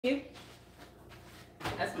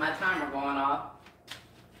That's my timer going off.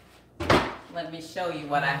 Let me show you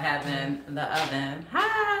what I have in the oven.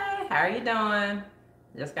 Hi, how are you doing?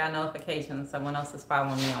 Just got a notification someone else is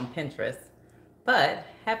following me on Pinterest. But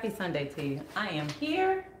happy Sunday to you. I am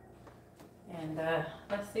here, and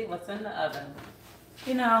let's see what's in the oven.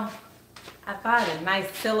 You know, I bought a nice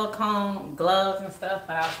silicone gloves and stuff,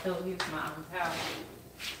 but I'll still use my own towel.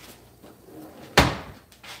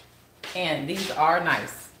 And these are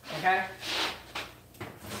nice, okay?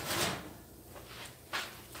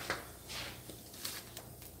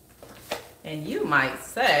 And you might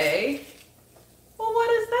say, well, what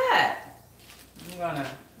is that? I'm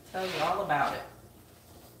gonna tell you all about it.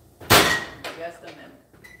 Just a minute.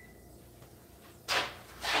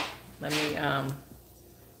 Let me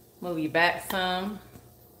move you back some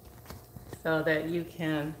so that you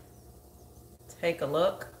can take a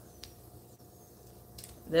look.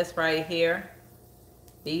 This right here,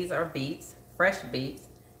 these are beets, fresh beets.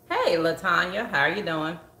 Hey, LaTanya, how are you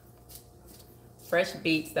doing? Fresh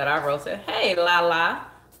beets that I roasted. Hey, la la, la la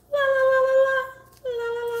la la la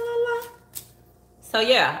la la la la. So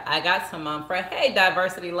yeah, I got some fresh. Hey,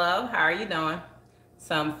 Diversity Love, how are you doing?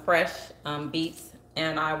 Some fresh beets,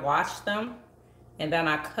 and I washed them, and then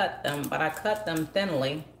I cut them, but I cut them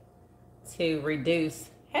thinly to reduce.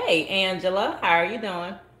 Hey, Angela, how are you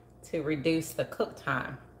doing? To reduce the cook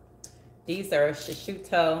time. These are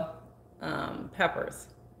shishito peppers.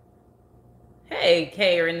 Hey,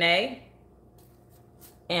 Kay Renee.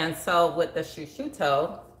 And so with the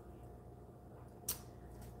shishito,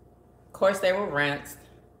 of course they were rinsed.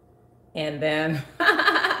 And then,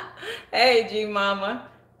 hey G Mama,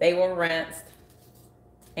 they were rinsed.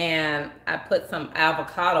 And I put some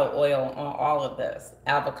avocado oil on all of this,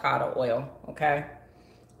 avocado oil, okay?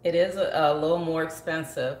 It is a little more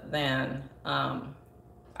expensive than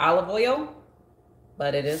olive oil,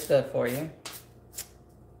 but it is good for you.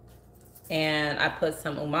 And I put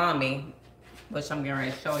some umami, which I'm getting ready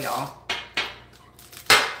to show y'all.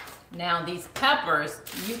 Now these peppers,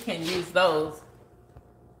 you can use those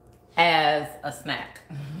as a snack.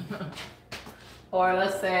 Or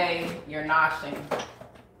let's say you're noshing.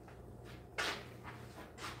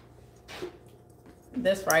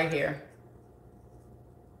 This right here,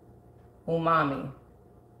 umami.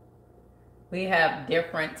 We have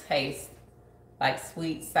different tastes, like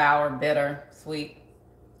sweet, sour, bitter, sweet,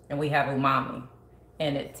 and we have umami.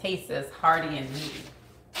 And it tastes hearty and meaty.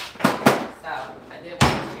 So I did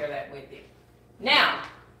want to share that with you. Now,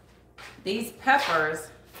 these peppers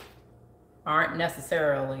aren't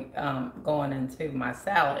necessarily going into my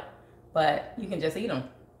salad, but you can just eat them.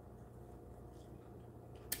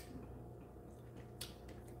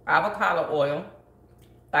 Avocado oil.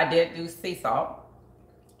 I did do sea salt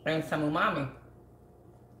and some umami.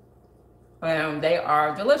 And they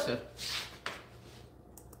are delicious.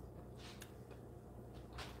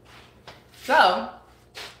 So,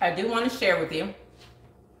 I do want to share with you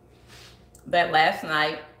that last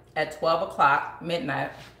night at 12 o'clock,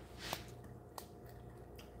 midnight,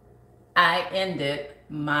 I ended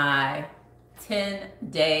my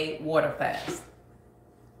 10-day water fast.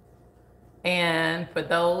 And for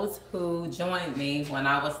those who joined me when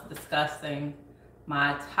I was discussing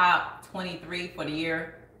my top 23 for the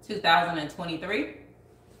year 2023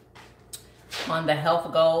 on the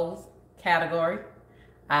health goals category,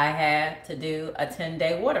 I had to do a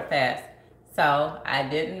 10-day water fast. So I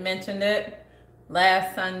didn't mention it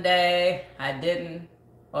last Sunday. I didn't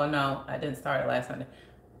start it last Sunday.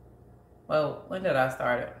 Well, when did I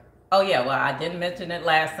start it? Oh yeah, well, I didn't mention it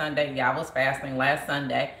last Sunday. Yeah, I was fasting last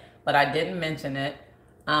Sunday, but I didn't mention it.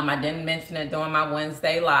 I didn't mention it during my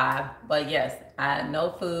Wednesday live, but yes, I had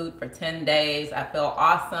no food for 10 days. I feel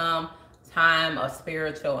awesome, time of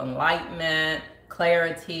spiritual enlightenment,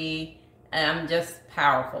 clarity, and I'm just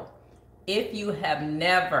powerful. If you have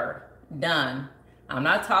never done, I'm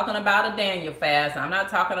not talking about a Daniel fast, I'm not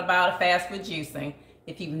talking about a fast with juicing.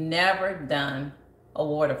 If you've never done a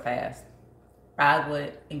water fast, I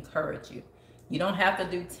would encourage you. You don't have to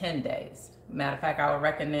do 10 days. Matter of fact, I would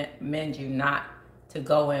recommend you not to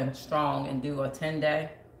go in strong and do a 10-day,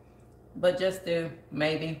 but just do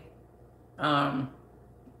maybe a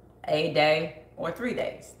day or 3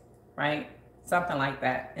 days, right? Something like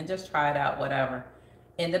that, and just try it out, whatever.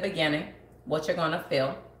 In the beginning, what you're gonna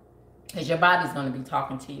feel is your body's gonna be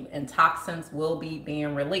talking to you, and toxins will be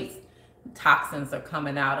being released. Toxins are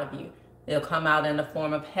coming out of you. They'll come out in the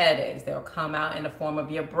form of headaches. They'll come out in the form of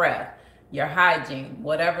your breath, your hygiene,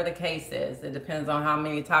 whatever the case is. It depends on how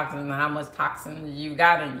many toxins and how much toxin you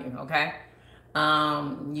got in you, okay?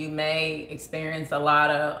 You may experience a lot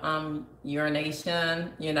of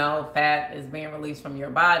urination. You know, fat is being released from your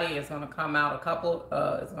body. It's going to come out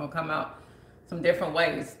it's going to come out some different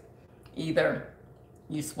ways. Either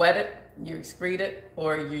you sweat it, you excrete it,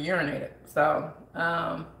 or you urinate it. So,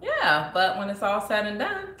 yeah, but when it's all said and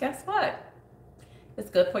done, guess what? It's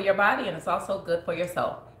good for your body, and it's also good for your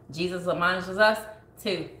soul. Jesus admonishes us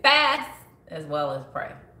to fast as well as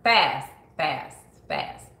pray. Fast, fast,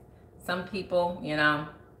 fast. Some people, you know,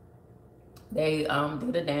 they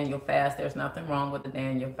do the Daniel fast. There's nothing wrong with the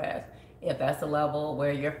Daniel fast. If that's the level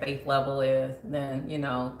where your faith level is, then, you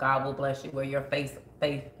know, God will bless you where your faith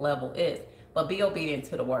level is. But be obedient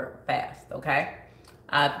to the word fast, okay?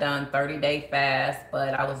 I've done 30-day fast,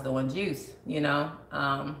 but I was doing juice, you know,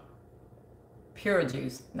 pure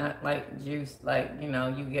juice, not like juice like, you know,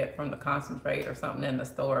 you get from the concentrate or something in the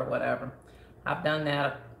store or whatever. I've done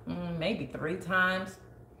that maybe 3 times.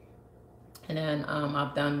 And then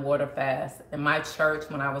I've done water fast. In my church,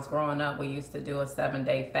 when I was growing up, we used to do a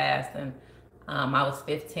 7-day fast. And I was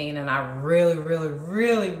 15, and I really, really,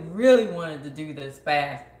 really, really wanted to do this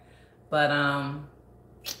fast. But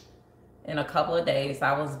in a couple of days,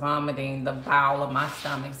 I was vomiting the bowel of my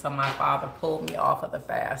stomach. So my father pulled me off of the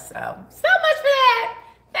fast. So much for that.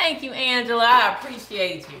 Thank you, Angela. I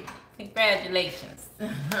appreciate you. Congratulations.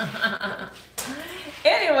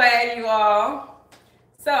 Anyway, you all.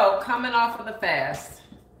 So, coming off of the fast,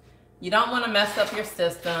 you don't want to mess up your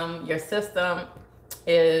system. Your system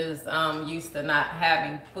is used to not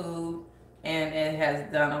having food, and it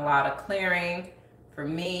has done a lot of clearing. For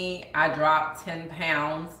me, I dropped 10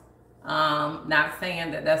 pounds. Not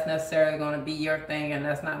saying that that's necessarily going to be your thing, and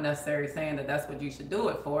that's not necessarily saying that that's what you should do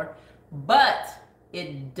it for, but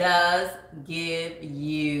it does give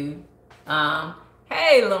you,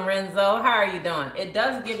 hey, Lorenzo, how are you doing? It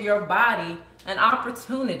does give your body an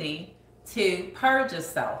opportunity to purge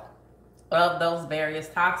yourself of those various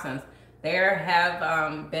toxins. There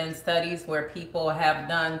have been studies where people have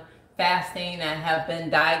done fasting and have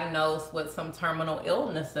been diagnosed with some terminal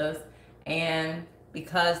illnesses, and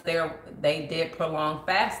because they did prolonged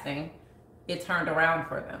fasting, it turned around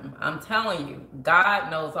for them. I'm telling you,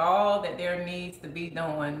 God knows all that there needs to be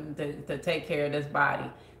doing to take care of this body.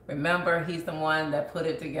 Remember, he's the one that put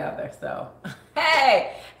it together. So,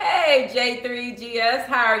 hey, J3GS,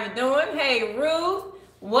 how are you doing? Hey, Ruth,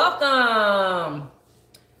 welcome.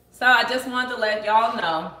 So I just wanted to let y'all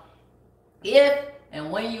know, if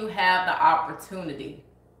and when you have the opportunity,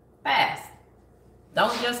 fast.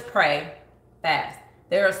 Don't just pray, fast.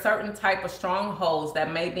 There are certain type of strongholds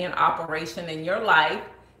that may be in operation in your life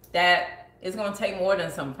that is going to take more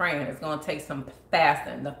than some praying. It's going to take some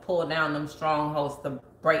fasting to pull down them strongholds, to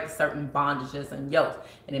break certain bondages and yokes.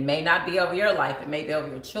 And it may not be over your life. It may be over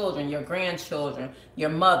your children, your grandchildren, your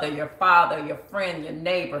mother, your father, your friend, your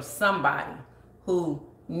neighbor, somebody who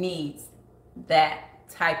needs that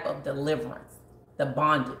type of deliverance, the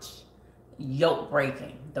bondage, yoke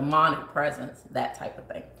breaking, demonic presence, that type of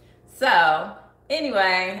thing. So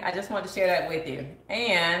anyway, I just wanted to share that with you.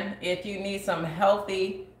 And if you need some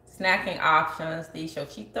healthy snacking options, these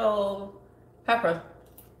chochito peppers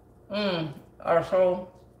are so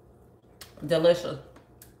delicious.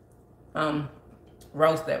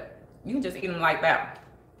 Roasted. You can just eat them like that.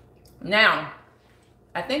 Now,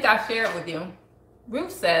 I think I shared with you,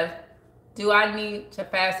 Ruth says, do I need to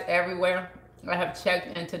fast everywhere? I have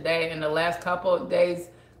checked in today. In the last couple of days,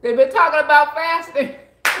 they've been talking about fasting.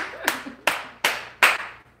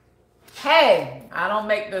 Hey, I don't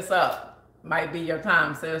make this up. Might be your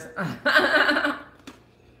time, sis.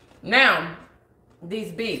 Now,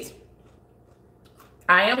 these beets.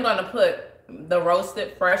 I am going to put the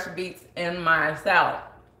roasted fresh beets in my salad.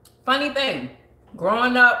 Funny thing,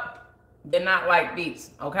 growing up, did not like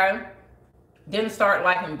beets, okay? Didn't start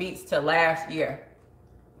liking beets till last year.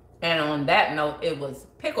 And on that note, it was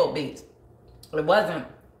pickled beets. It wasn't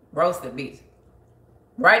roasted beets.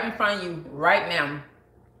 Right in front of you right now,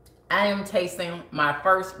 I am tasting my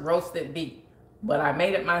first roasted beet, but I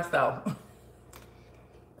made it myself.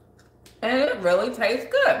 And it really tastes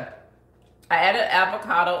good. I added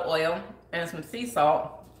avocado oil and some sea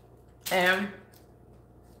salt, and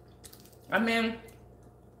I mean,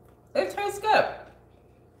 it tastes good.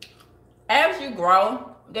 As you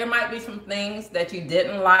grow, there might be some things that you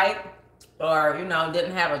didn't like, or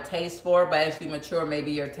didn't have a taste for, but as you mature,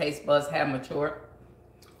 maybe your taste buds have matured.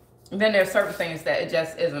 And then there's certain things that it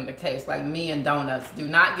just isn't the case, like me and donuts. Do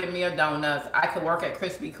not give me a donuts. I could work at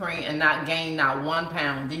Krispy Kreme and not gain not 1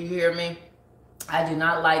 pound. Do you hear me? I do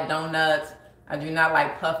not like donuts. I do not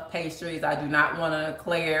like puff pastries. I do not want an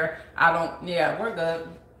eclair. Yeah, we're good.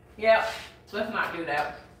 Yeah, let's not do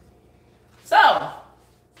that. So,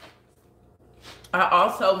 I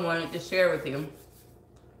also wanted to share with you,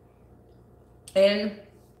 in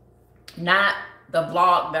not the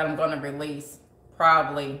vlog that I'm going to release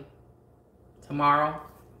probably tomorrow,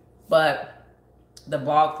 but the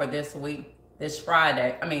vlog for this week, this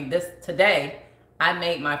Friday, today, I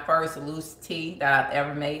made my first loose tea that I've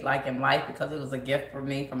ever made, like, in life, because it was a gift for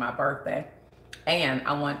me for my birthday. And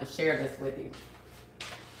I wanted to share this with you.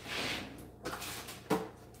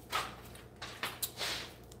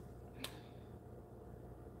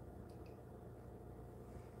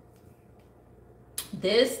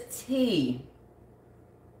 This tea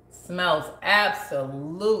smells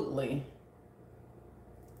absolutely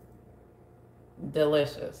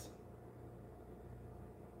delicious.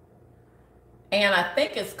 And I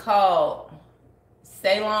think it's called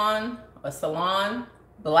Ceylon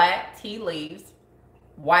black tea leaves,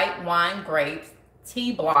 white wine grapes,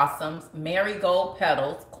 tea blossoms, marigold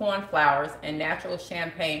petals, cornflowers, and natural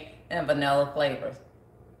champagne and vanilla flavors.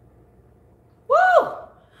 Woo!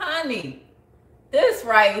 Honey, this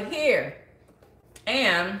right here.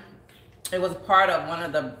 And it was part of one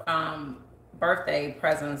of the birthday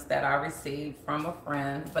presents that I received from a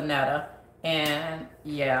friend, Vanetta. And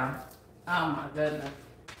yeah, oh my goodness.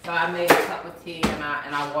 So I made a cup of tea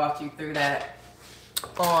and I walked you through that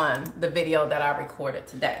on the video that I recorded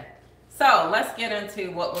today. So let's get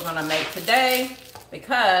into what we're gonna make today,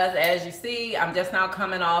 because as you see, I'm just now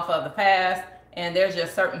coming off of the fast, and there's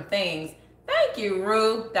just certain things. Thank you,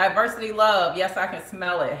 Rue. Diversity love. Yes, I can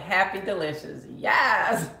smell it. Happy delicious.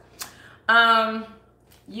 Yes.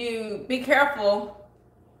 You be careful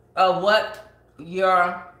of what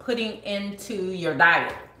you're putting into your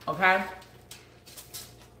diet, okay?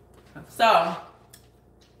 So,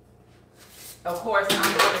 of course,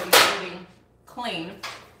 I'm going to be eating clean.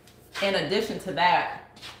 In addition to that,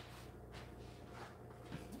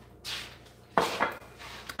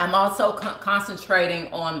 I'm also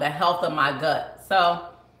concentrating on the health of my gut. So,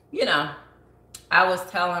 you know, I was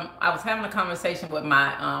having a conversation with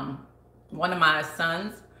my one of my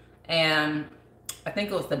sons, and I think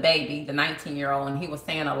it was the baby, the 19-year-old, and he was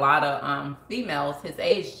saying a lot of females his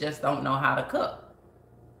age just don't know how to cook.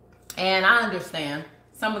 And I understand.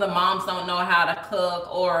 Some of the moms don't know how to cook,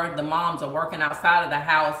 or the moms are working outside of the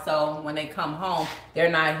house. So when they come home,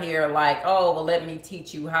 they're not here like, oh, well, let me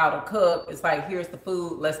teach you how to cook. It's like, here's the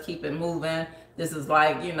food. Let's keep it moving. This is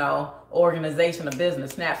like, you know, organization of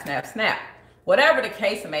business. Snap, snap, snap. Whatever the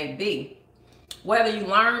case may be, whether you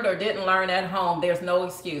learned or didn't learn at home, there's no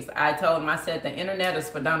excuse. I told him, I said, the internet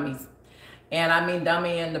is for dummies. And I mean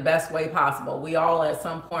dummy in the best way possible. We all at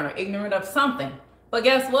some point are ignorant of something. But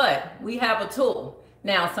guess what? We have a tool.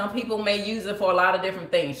 Now, some people may use it for a lot of different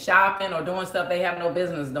things, shopping or doing stuff they have no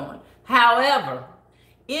business doing. However,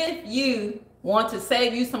 if you want to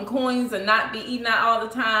save you some coins and not be eating out all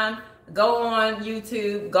the time, go on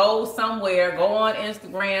YouTube, go somewhere, go on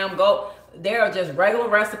Instagram, there are just regular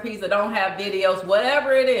recipes that don't have videos,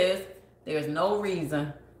 whatever it is, there's no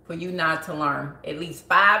reason for you not to learn at least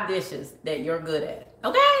 5 dishes that you're good at.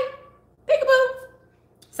 Okay? Peekaboo.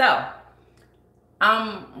 So,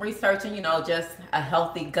 I'm researching, you know, just a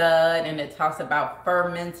healthy gut, and it talks about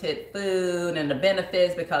fermented food and the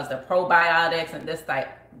benefits because the probiotics and this,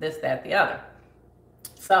 that, the other.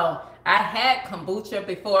 So I had kombucha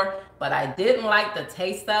before, but I didn't like the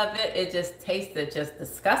taste of it. It just tasted just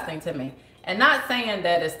disgusting to me. And not saying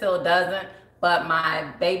that it still doesn't, but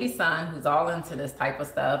my baby son, who's all into this type of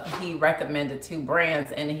stuff, he recommended 2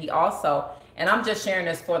 brands, and he also, and I'm just sharing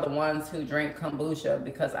this for the ones who drink kombucha,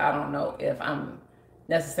 because I don't know if I'm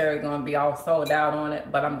necessarily going to be all sold out on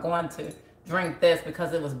it, but I'm going to drink this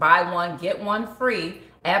because it was buy one, get one free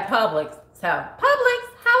at Publix. So Publix,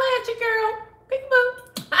 holla at you, girl. Peekaboo.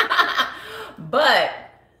 But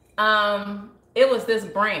it was this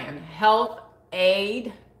brand, Health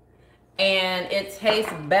Aid, and it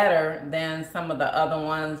tastes better than some of the other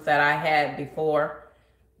ones that I had before.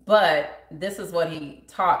 But this is what he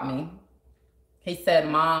taught me. He said,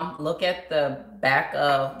 Mom, look at the back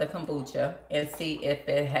of the kombucha and see if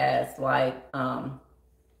it has like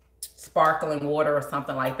sparkling water or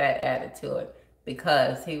something like that added to it.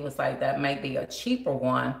 Because he was like, that might be a cheaper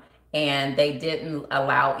one, and they didn't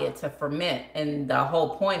allow it to ferment. And the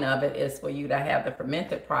whole point of it is for you to have the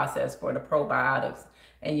fermented process for the probiotics.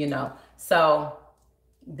 And you know, so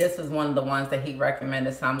this is one of the ones that he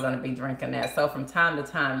recommended, so I'm going to be drinking that. So from time to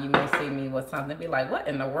time, you may see me with something, be like, what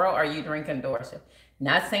in the world are you drinking, Dorsha?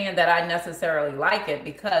 Not saying that I necessarily like it,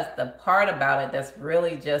 because the part about it that's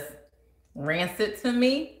really just rancid to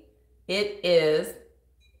me, it is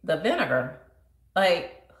the vinegar.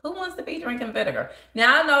 Like, Who wants to be drinking vinegar?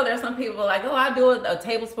 Now, I know there's some people like, oh, I do a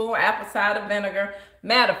tablespoon of apple cider vinegar.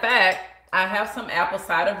 Matter of fact, I have some apple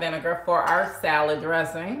cider vinegar for our salad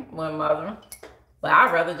dressing with Mother. But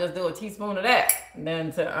I'd rather just do a teaspoon of that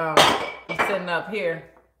than to be sitting up here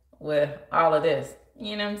with all of this.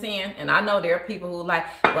 You know what I'm saying? And I know there are people who like,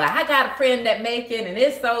 well, I got a friend that make it and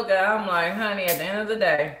it's so good. I'm like, honey, at the end of the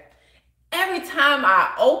day, every time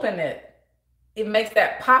I open it, it makes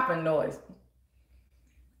that popping noise.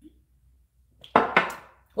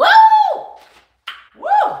 Woo!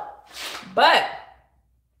 Woo! But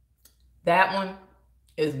that one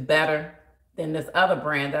is better than this other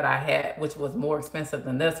brand that I had, which was more expensive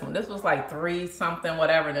than this one. This was like $3 something,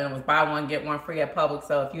 whatever. Then it was buy one, get one free at Publix.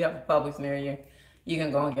 So if you have a Publix near you, you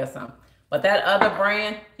can go and get some. But that other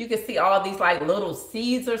brand, you can see all these like little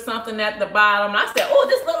seeds or something at the bottom. And I said, oh,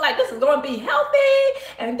 this looks like this is going to be healthy.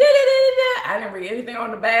 And da-da-da-da-da. I didn't read anything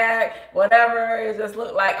on the bag, whatever. It just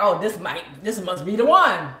looked like, oh, this must be the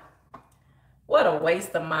one. What a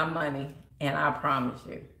waste of my money. And I promise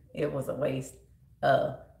you, it was a waste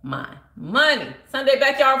of my money. Sunday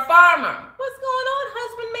Backyard Farmer. What's going on,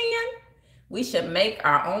 husband man? We should make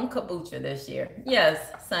our own kombucha this year. Yes,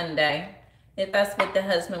 Sunday. If that's what the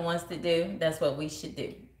husband wants to do, that's what we should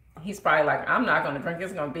do. He's probably like, I'm not going to drink.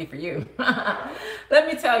 It's going to be for you. Let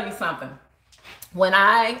me tell you something. When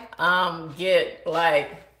I get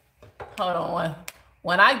like, hold on.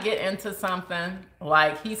 When I get into something,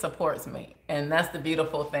 like he supports me. And that's the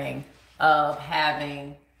beautiful thing of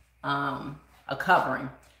having a covering.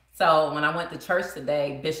 So when I went to church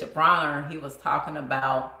today, Bishop Bronner, he was talking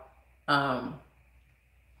about a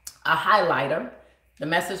highlighter. The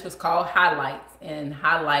message was called Highlights, and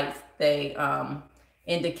highlights, they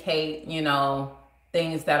indicate, you know,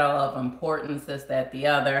 things that are of importance, this, that, the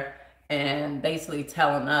other, and basically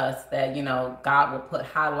telling us that, you know, God will put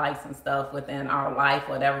highlights and stuff within our life,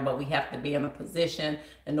 whatever, but we have to be in a position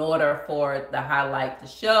in order for the highlight to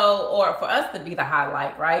show, or for us to be the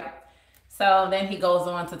highlight, right? So then he goes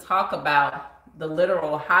on to talk about the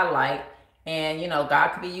literal highlight, and, you know, God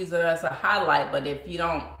could be using it as a highlight, but if you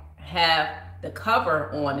don't have the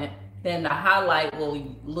cover on it, then the highlight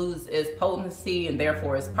will lose its potency and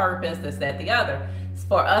therefore its purpose, this, that, the other. It's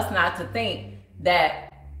for us not to think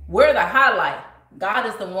that we're the highlight. God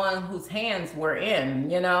is the one whose hands we're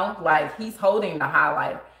in, you know, like he's holding the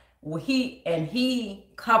highlight. He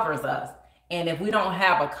covers us. And if we don't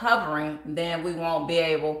have a covering, then we won't be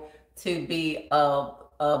able to be of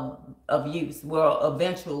use.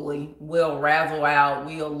 We'll razzle out,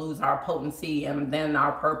 we'll lose our potency and then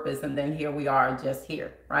our purpose, and then here we are just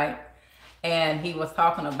here, right? And he was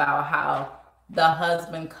talking about how the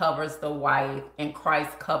husband covers the wife and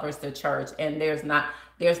Christ covers the church, and there's not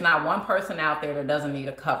one person out there that doesn't need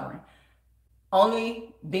a covering.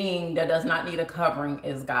 Only being that does not need a covering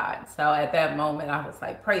is God. So at that moment I was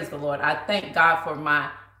like, praise the Lord. I thank God for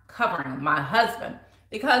my covering, my husband.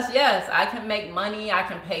 Because yes, I can make money, I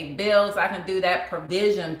can pay bills, I can do that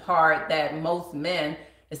provision part that most men,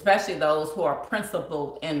 especially those who are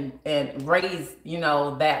principled and raised, you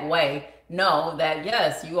know, that way, know that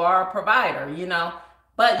yes, you are a provider, you know.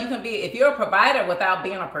 But you can be, if you're a provider without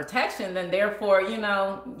being a protection, then therefore, you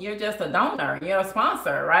know, you're just a donor, you're a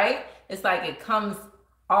sponsor, right? It's like it comes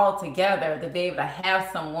all together to be able to have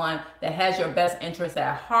someone that has your best interest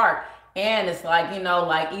at heart. And it's like, you know,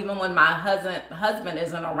 like even when my husband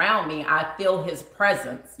isn't around me, I feel his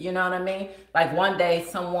presence. You know what I mean? Like one day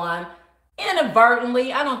someone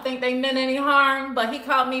inadvertently, I don't think they meant any harm, but he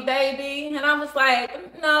called me baby. And I was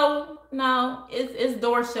like, no, it's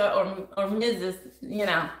Dorsha or Mrs., you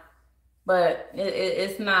know, but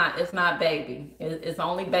it's not baby. It's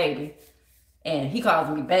only baby. And he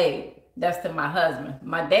calls me babe. That's to my husband.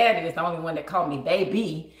 My daddy is the only one that called me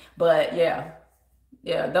baby, but yeah.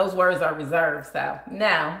 Yeah, those words are reserved, so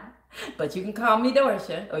now, but you can call me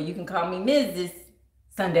Dorsha or you can call me Mrs.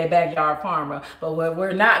 Sunday Backyard Farmer, but what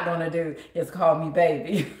we're not going to do is call me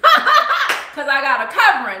baby because I got a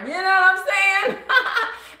covering, you know what I'm saying?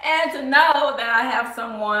 And to know that I have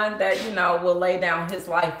someone that, you know, will lay down his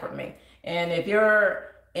life for me. And if you're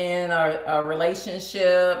in a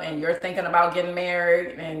relationship and you're thinking about getting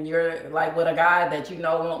married and you're like with a guy that you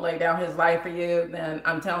know won't lay down his life for you, then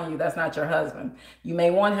I'm telling you, that's not your husband. You may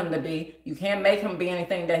want him to be. You can't make him be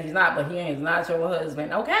anything that he's not, but he is not your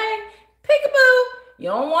husband. Okay? Peekaboo. You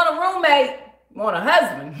don't want a roommate. You want a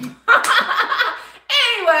husband.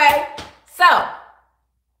 Anyway, so,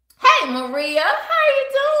 hey Maria, how are you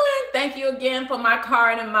doing? Thank you again for my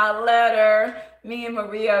card and my letter. Me and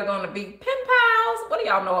Maria are going to be pen pals. What do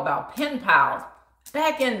y'all know about pen pals?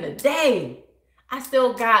 Back in the day, I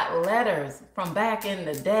still got letters from back in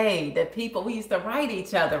the day that we used to write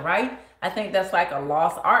each other, right? I think that's like a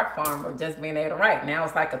lost art form of just being able to write. Now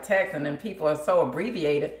it's like a text, and then people are so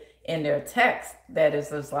abbreviated in their text that it's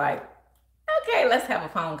just like, okay, let's have a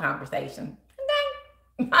phone conversation.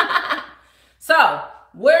 Okay. So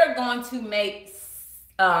we're going to make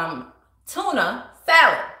tuna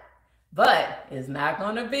salad, but it's not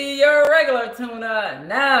going to be your regular tuna.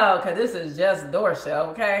 No, because this is just Dorsha,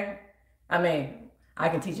 okay? I mean, I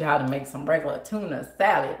can teach you how to make some regular tuna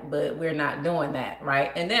salad, but we're not doing that,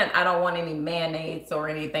 right? And then I don't want any mayonnaise or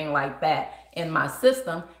anything like that in my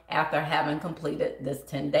system after having completed this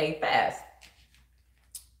 10-day fast.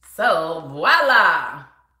 So voila,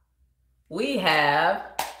 we have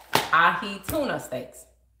Ahi Tuna Steaks.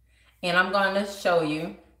 And I'm going to show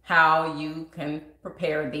you how you can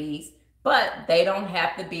prepare these, but they don't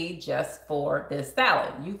have to be just for this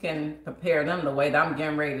salad. You can prepare them the way that I'm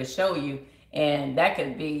getting ready to show you, and that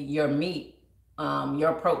could be your meat,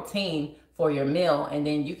 your protein for your meal, and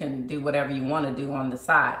then you can do whatever you want to do on the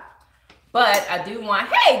side. But I do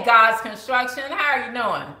want, hey, God's Construction, how are you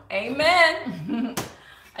doing? Amen.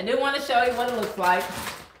 I do want to show you what it looks like.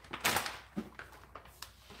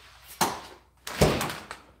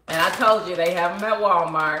 And I told you they have them at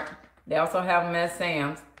Walmart. They also have them at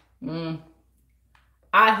Sam's.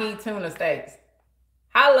 Ahi Tuna Steaks.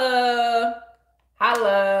 Holla.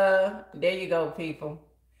 Holla. There you go, people.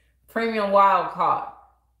 Premium wild caught.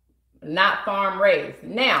 Not farm raised.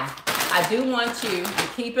 Now, I do want you to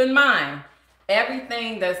keep in mind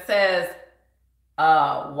everything that says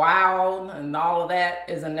wild and all of that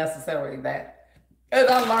isn't necessarily that. And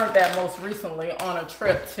I learned that most recently on a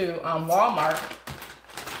trip to Walmart,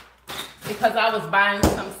 because I was buying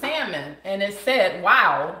some salmon and it said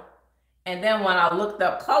wild, and then when I looked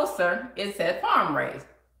up closer, it said farm raised.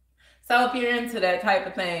 So if you're into that type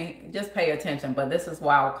of thing, just pay attention, but this is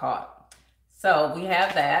wild caught. So we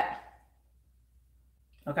have that,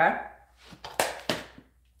 okay?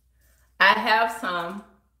 I have some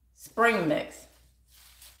spring mix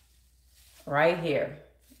right here,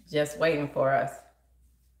 just waiting for us.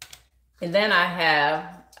 And then I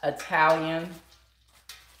have Italian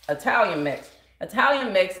mix.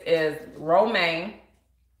 Italian mix is romaine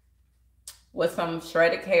with some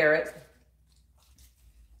shredded carrots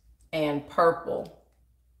and purple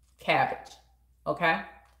cabbage, okay?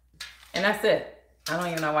 And that's it. I don't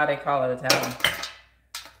even know why they call it Italian.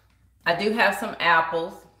 I do have some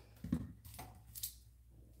apples,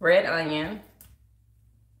 red onion,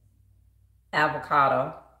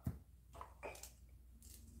 avocado,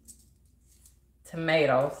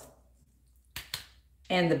 tomatoes,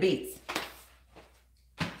 and the beets.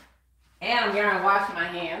 And I'm going to wash my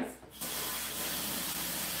hands.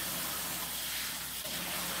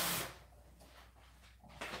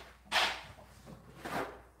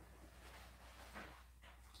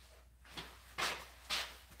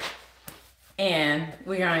 And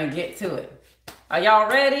we're going to get to it. Are y'all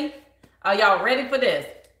ready? Are y'all ready for this?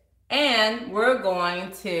 And we're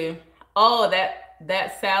going to, oh,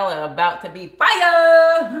 that salad about to be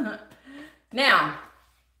fire. Now,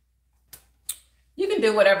 you can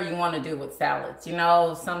do whatever you want to do with salads. You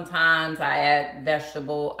know, sometimes I add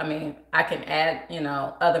I can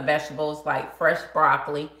add, other vegetables like fresh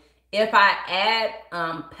broccoli. If I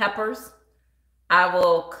add peppers, I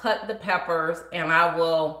will cut the peppers and I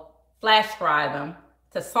will flash fry them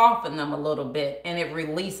to soften them a little bit, and it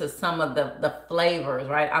releases some of the flavors,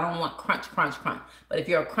 right? I don't want crunch, crunch, crunch. But if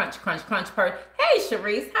you're a crunch, crunch, crunch person, hey,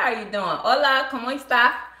 Sharice, how are you doing? Hola, ¿cómo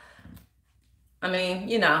está? I mean,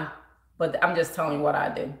 but I'm just telling you what I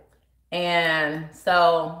do. And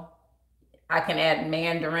so I can add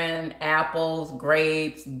mandarin, apples,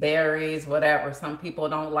 grapes, berries, whatever. Some people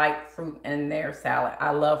don't like fruit in their salad. I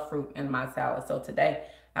love fruit in my salad. So today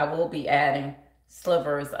I will be adding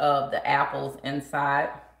slivers of the apples inside,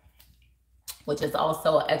 which is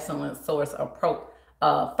also an excellent source of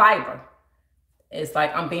fiber. It's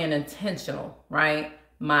like I'm being intentional, right?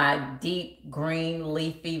 My deep green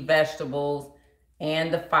leafy vegetables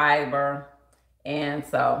and the fiber. And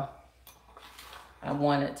so I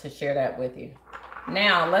wanted to share that with you.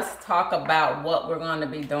 Now let's talk about what we're going to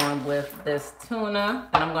be doing with this tuna.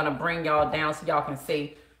 And I'm going to bring y'all down so y'all can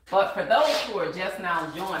see. But for those who are just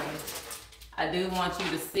now joining, I do want you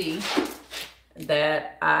to see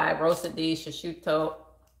that I roasted these prosciutto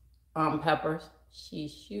peppers.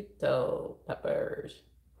 Prosciutto peppers.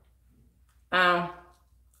 They're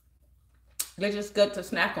just good to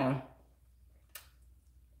snack on.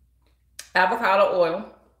 Avocado oil,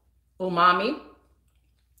 umami.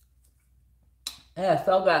 Yeah,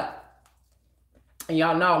 so good. And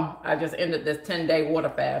y'all know I just ended this 10-day water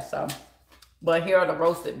fast, so But here are the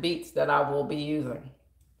roasted beets that I will be using.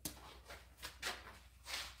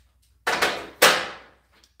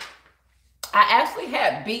 I actually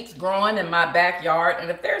had beets growing in my backyard,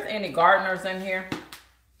 and if there's any gardeners in here,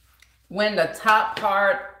 when the top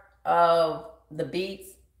part of the beets,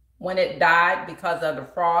 when it died because of the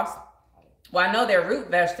frost, well, I know they're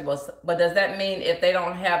root vegetables, but does that mean if they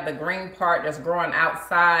don't have the green part that's growing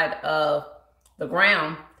outside of the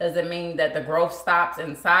ground, does it mean that the growth stops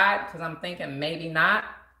inside? Because I'm thinking maybe not.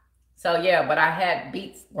 So yeah, but I had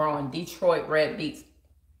beets growing, Detroit red beets.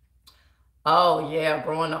 Oh yeah,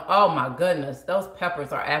 growing up. Oh my goodness, those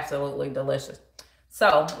peppers are absolutely delicious.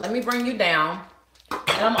 So let me bring you down.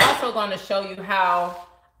 And I'm also going to show you how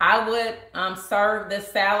I would serve this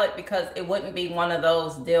salad, because it wouldn't be one of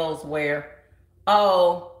those deals where,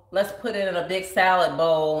 oh, let's put it in a big salad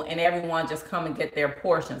bowl and everyone just come and get their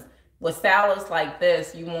portions. With salads like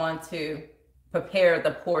this, you want to prepare the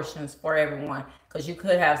portions for everyone, because you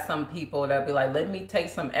could have some people that be like, let me take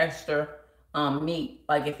some extra meat,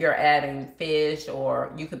 like if you're adding fish,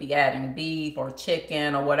 or you could be adding beef or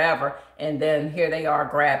chicken or whatever, and then here they are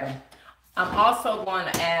grabbing. I'm also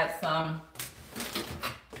going to add some,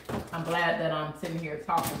 I'm glad that I'm sitting here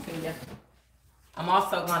talking to you. I'm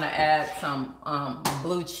also going to add some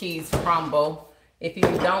blue cheese crumble. If you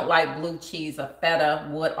don't like blue cheese, a feta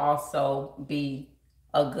would also be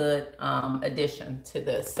a good addition to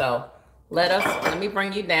this. So let me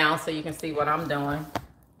bring you down so you can see what I'm doing.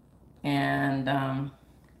 And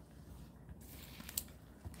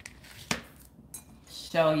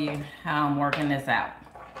show you how I'm working this out.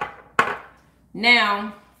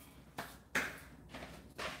 Now,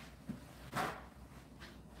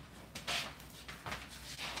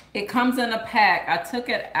 it comes in a pack. I took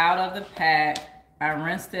it out of the pack. I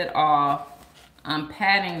rinsed it off. I'm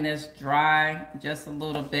patting this dry just a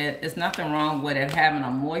little bit. There's nothing wrong with it having a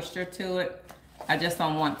moisture to it. I just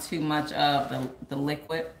don't want too much of the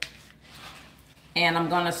liquid. And I'm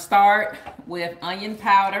going to start with onion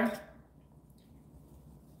powder.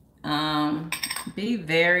 Be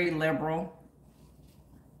very liberal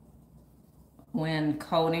when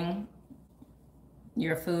coating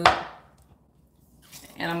your food.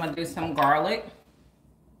 And I'm going to do some garlic.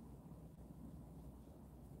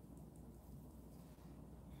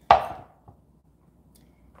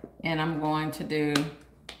 And I'm going to do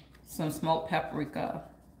some smoked paprika.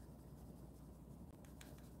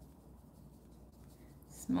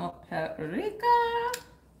 Smoked paprika.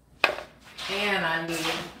 And I need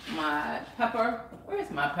my pepper.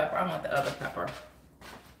 Where's my pepper? I want the other pepper.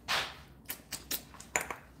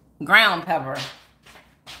 Ground pepper.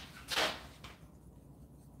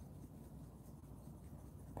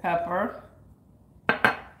 Pepper.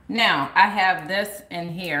 Now, I have this in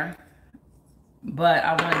here, but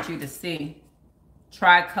I want you to see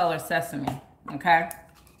tricolor sesame, okay?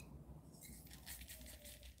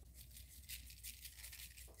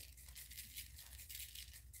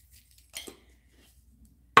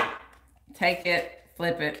 Take it,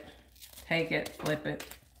 flip it, take it, flip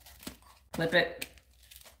it,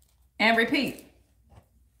 and repeat.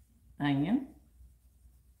 Onion.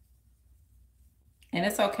 And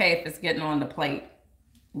it's okay if it's getting on the plate.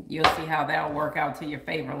 You'll see how that'll work out to your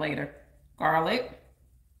favor later. Garlic.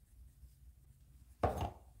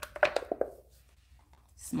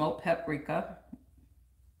 Smoked paprika.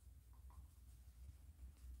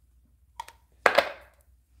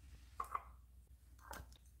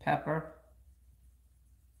 Pepper.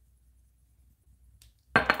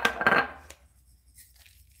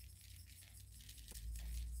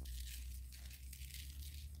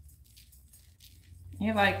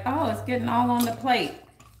 You're like, oh, it's getting all on the plate.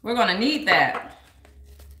 We're gonna need that,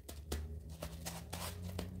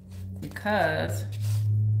 because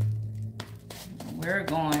we're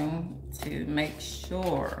going to make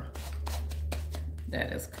sure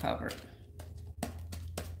that it's covered.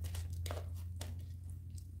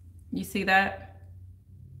 You see that?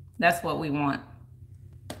 That's what we want.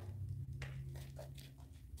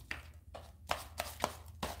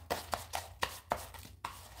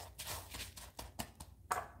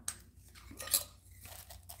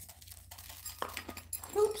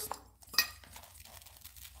 Oops.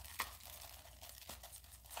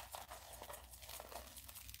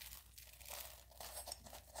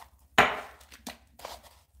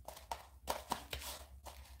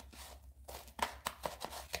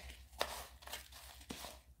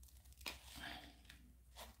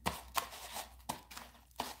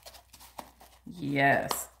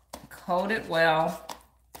 Yes, coat it well.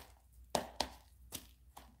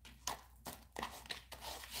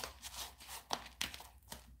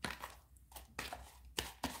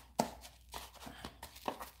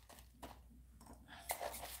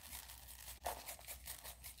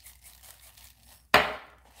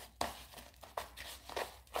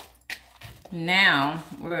 Now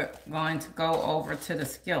we're going to go over to the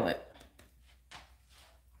skillet.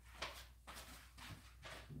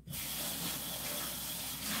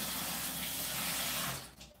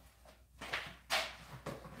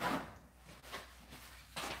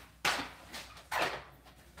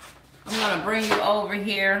 I'm going to bring you over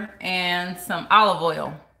here and some olive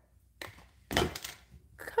oil. Come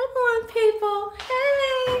on, people.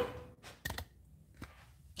 Hey.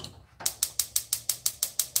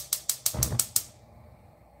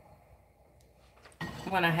 I'm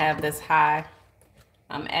going to have this high.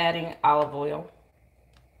 I'm adding olive oil.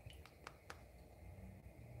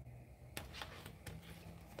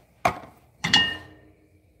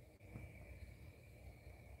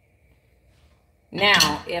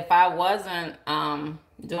 Now, if I wasn't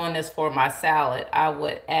doing this for my salad, I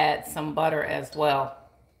would add some butter as well,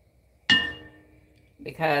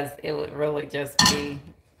 because it would really just be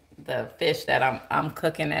the fish that I'm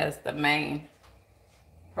cooking as the main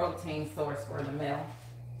protein source for the meal,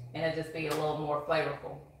 and it just be a little more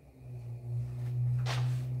flavorful.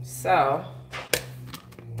 So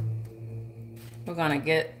we're gonna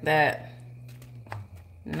get that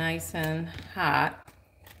nice and hot.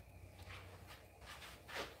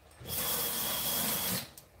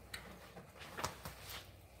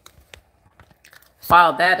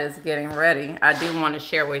 While that is getting ready, I do want to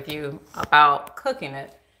share with you about cooking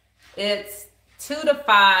it. It's 2 to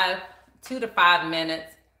 5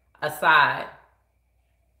 minutes aside.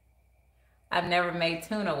 I've never made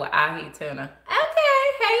tuna with ahi tuna.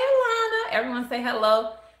 Okay, hey Alana. Everyone say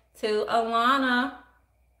hello to Alana.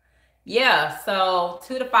 Yeah, so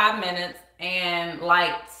 2 to 5 minutes, and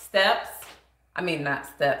like steak,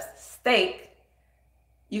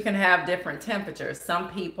 you can have different temperatures. Some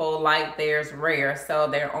people like theirs rare, so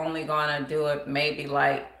they're only gonna do it maybe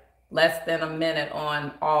like less than a minute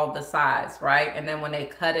on all the sides, right? And then when they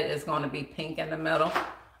cut it, it's gonna be pink in the middle.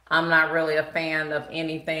 I'm not really a fan of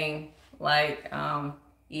anything like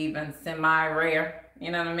even semi-rare,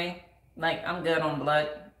 you know what I mean? Like, I'm good on blood.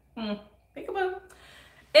 Peekaboo.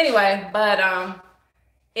 Anyway, but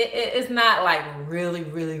it's not like really,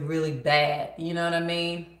 really, really bad, you know what I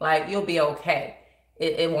mean? Like, you'll be okay.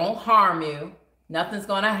 It won't harm you. Nothing's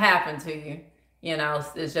gonna happen to you. You know,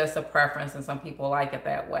 it's just a preference, and some people like it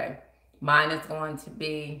that way. Mine is going to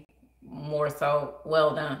be more so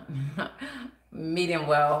well done. Medium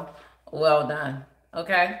well done.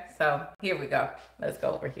 Okay, so here we go. Let's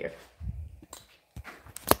go over here.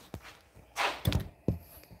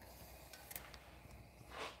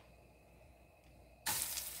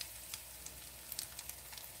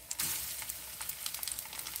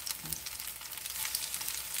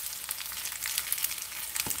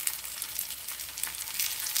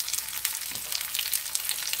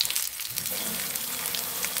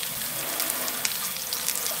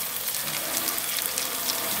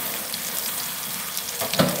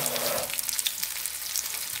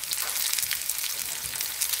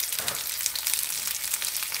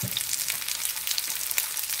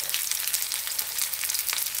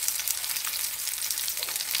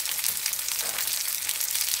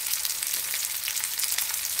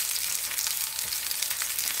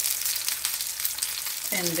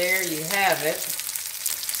 And there you have it.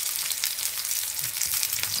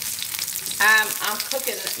 I'm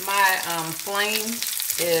cooking, my flame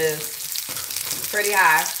is pretty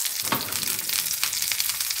high.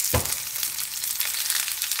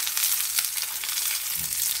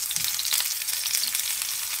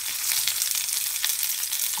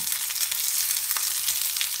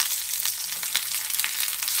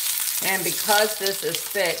 And because this is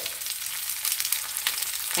thick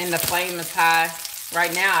and the flame is high,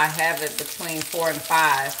 right now I have it between 4 and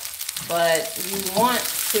 5, but you want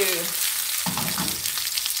to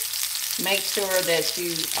make sure that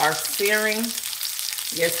you are searing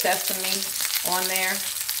your sesame on there.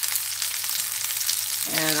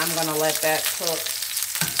 And I'm gonna let that cook.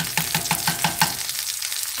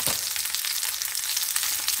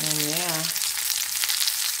 And yeah.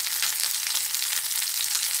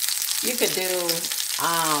 You could do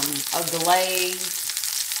a glaze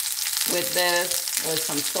with this, with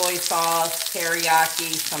some soy sauce,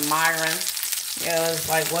 teriyaki, some mirin. Yeah, it's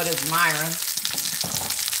like, what is mirin?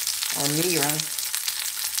 Or mirin.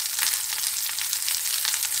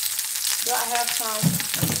 Do I have some?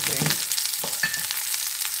 Let me see.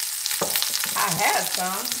 I had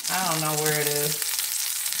some. I don't know where it is.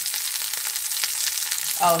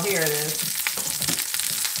 Oh, here it is.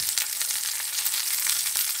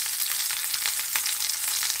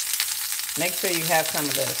 Make sure you have some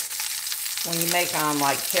of this. When you make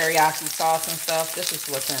like teriyaki sauce and stuff, this is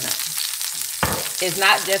what's in it. It's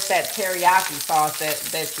not just that teriyaki sauce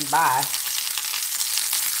that you buy.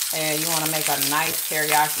 and you want to make a nice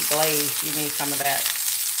teriyaki glaze, you need some of that.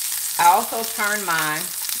 I also turn mine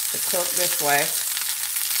to cook this way.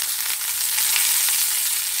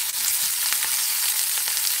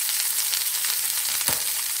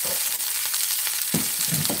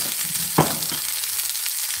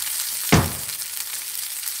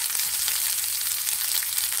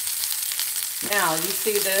 Now, you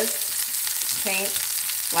see this pink?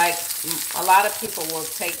 Like, a lot of people will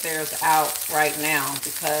take theirs out right now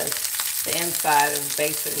because the inside is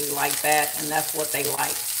basically like that, and that's what they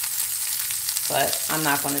like. But I'm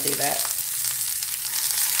not going to do that.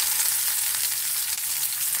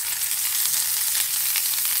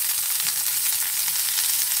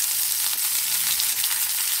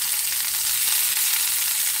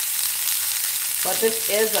 But this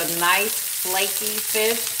is a nice flaky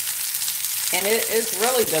fish, and it is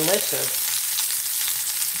really delicious.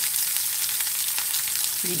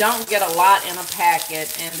 You don't get a lot in a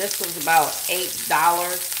packet, and this was about $8,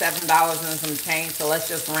 $7 and some change, so let's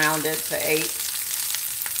just round it to 8.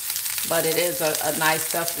 But it is a nice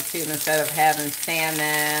substitute instead of having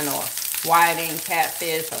salmon or whiting,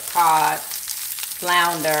 catfish, or cod,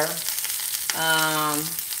 flounder.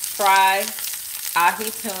 Try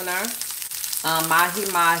ahi tuna,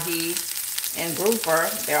 mahi, and grouper.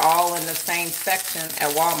 They're all in the same section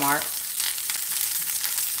at Walmart.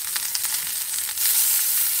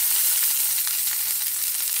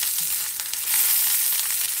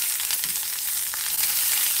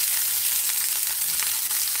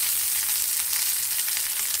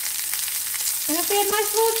 And it'll be a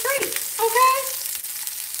nice little treat, okay?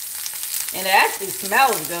 And it actually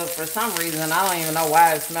smells good for some reason. I don't even know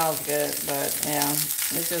why it smells good, but yeah,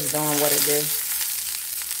 it's just doing what it do.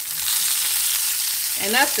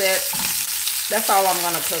 And that's it. That's all I'm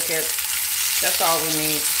gonna cook it. That's all we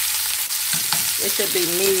need. It should be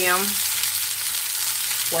medium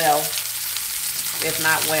well, if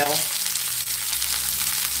not well.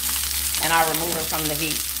 And I remove it from the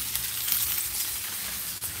heat.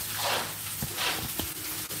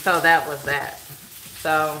 So that was that.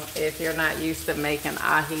 So if you're not used to making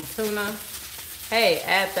ahi tuna, hey,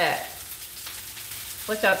 add that.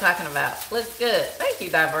 What y'all talking about? Looks good. Thank you,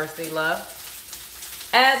 Diversity Love.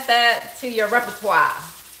 Add that to your repertoire.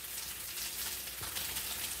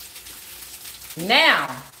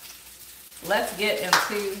 Now, let's get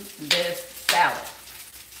into this salad.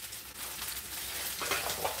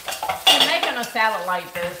 And making a salad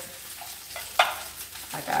like this,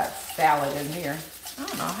 I got salad in here. I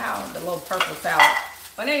don't know how, the little purple salad.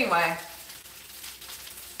 But anyway,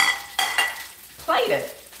 plate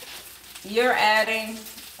it. You're adding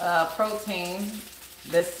protein.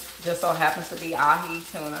 This just so happens to be ahi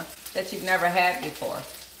tuna that you've never had before.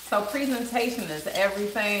 So presentation is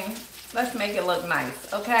everything. Let's make it look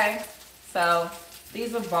nice, okay? So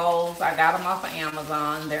these are bowls. I got them off of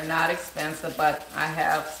Amazon. They're not expensive, but I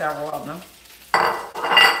have several of them.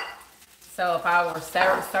 So if I were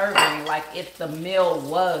serving, like if the meal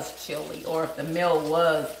was chili, or if the meal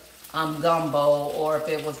was gumbo, or if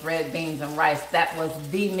it was red beans and rice, that was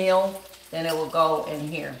the meal, then it will go in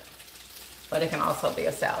here. But it can also be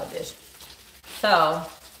a salad dish. So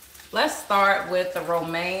let's start with the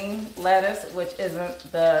romaine lettuce, which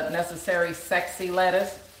isn't the necessary sexy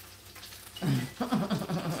lettuce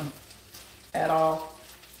at all.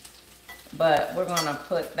 But we're gonna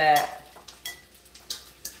put that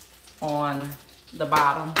on the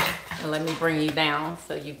bottom, and let me bring you down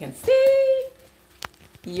so you can see.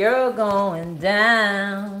 You're going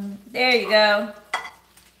down. There you go.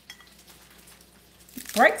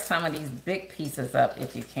 Break some of these big pieces up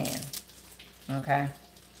if you can, okay?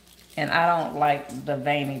 And I don't like the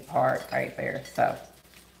veiny part right there, so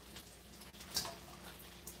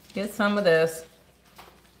get some of this,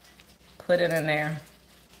 put it in there.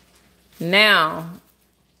 Now,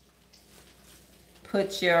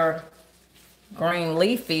 put your green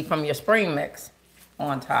leafy from your spring mix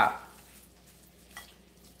on top.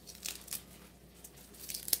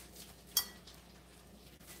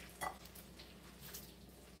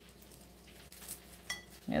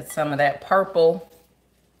 Get some of that purple,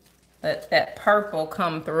 let that purple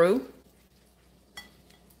come through.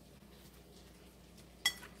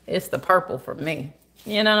 It's the purple for me.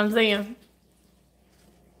 You know what I'm saying?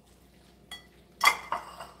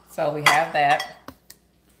 So we have that.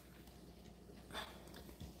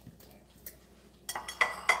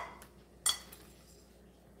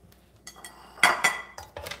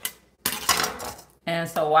 And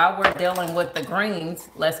so while we're dealing with the greens,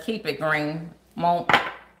 let's keep it green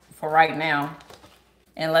for right now.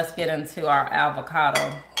 And let's get into our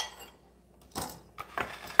avocado.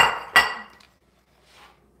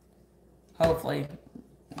 Hopefully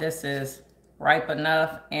this is ripe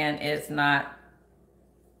enough and it's not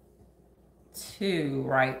too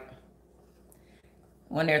ripe.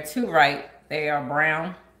 When they're too ripe, they are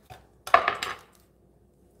brown.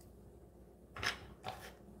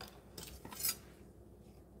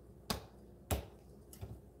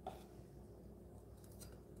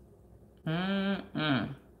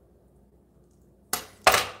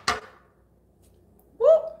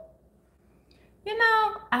 Woo! You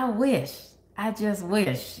know, I just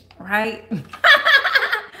wish, right?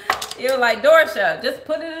 You're like, Dorsha, just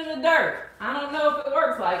put it in the dirt. I don't know if it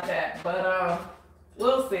works like that, but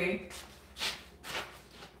we'll see.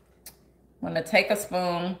 I'm gonna take a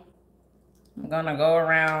spoon. I'm gonna go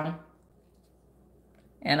around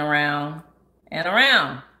and around and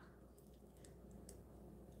around.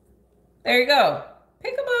 There you go.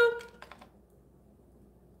 Peekaboo.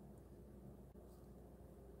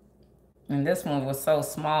 And this one was so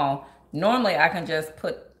small. Normally I can just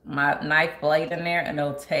put my knife blade in there and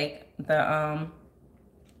it'll take the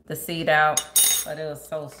seed out, but it was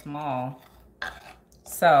so small.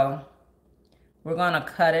 So we're gonna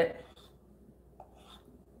cut it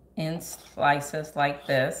in slices like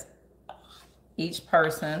this. Each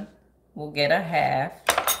person will get a half.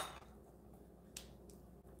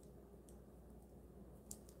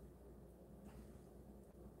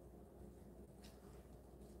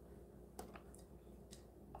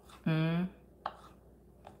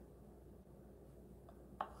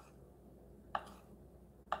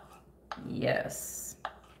 Yes.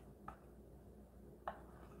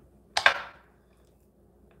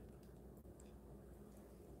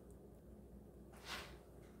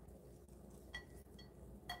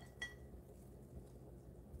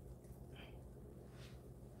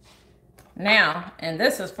 Now, and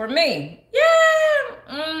this is for me. Yeah.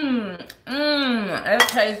 It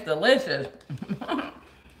tastes delicious.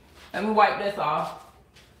 Let me wipe this off.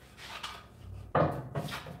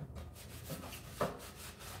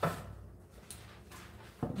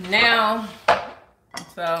 Now,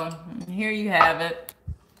 so here you have it.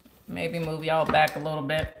 Maybe move y'all back a little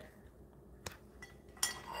bit.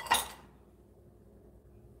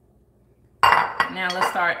 Now let's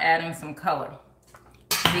start adding some color.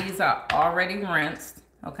 These are already rinsed,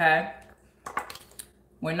 okay?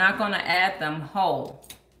 We're not gonna add them whole.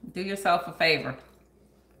 Do yourself a favor.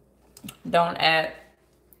 Don't add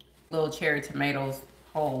little cherry tomatoes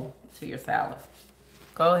whole to your salad.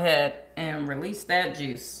 Go ahead and release that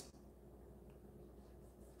juice.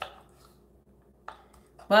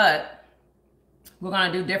 But we're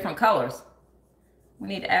gonna do different colors. We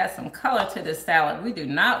need to add some color to this salad. We do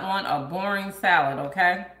not want a boring salad,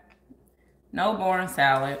 okay? No boring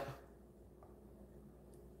salad.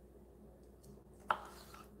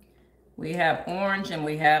 We have orange and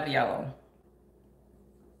we have yellow.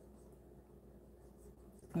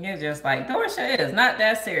 You're just like, Dorsha, is not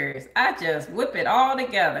that serious. I just whip it all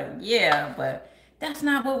together. Yeah, but that's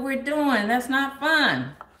not what we're doing. That's not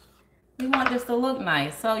fun. We want this to look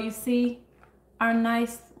nice. So you see our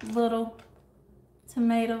nice little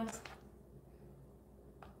tomatoes.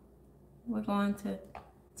 We're going to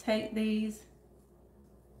take these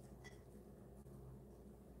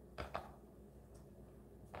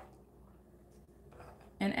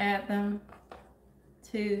and add them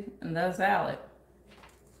to the salad.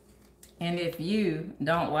 And if you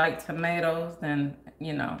don't like tomatoes, then,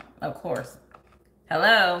 you know, of course,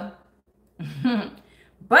 hello.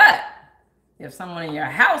 But if someone in your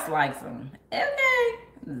house likes them, okay,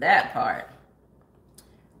 that part.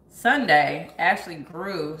 Sunday actually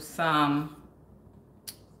grew some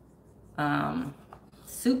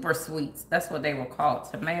super sweets. That's what they were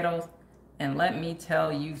called, tomatoes. And let me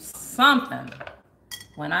tell you something.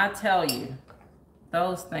 When I tell you,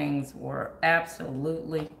 those things were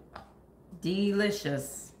absolutely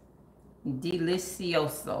delicious.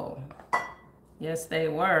 Delicioso. Yes, they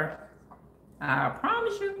were. I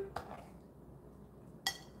promise you.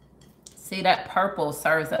 See, that purple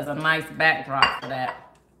serves as a nice backdrop for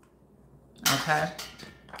that. Okay.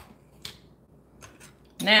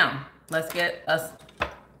 Now, let's get us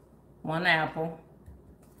one apple.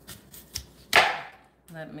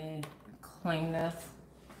 Let me clean this.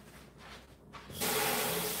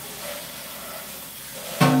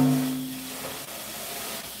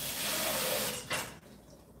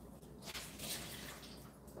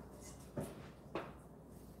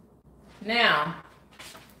 Now,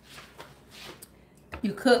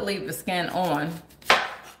 you could leave the skin on,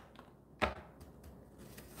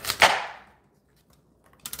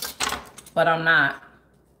 but I'm not.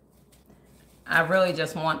 I really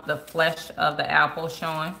just want the flesh of the apple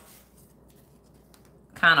showing.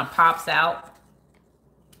 Kind of pops out.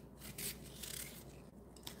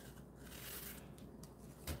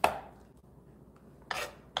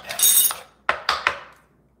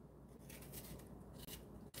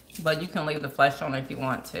 but you can leave the flesh on if you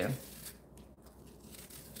want to.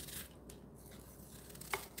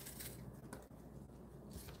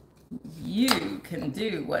 You can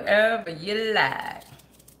do whatever you like.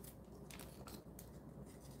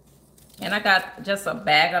 And I got just a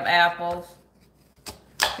bag of apples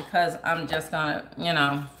because I'm just gonna, you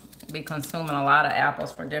know, be consuming a lot of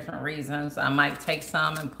apples for different reasons. I might take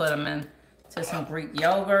some and put them into some Greek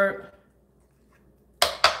yogurt.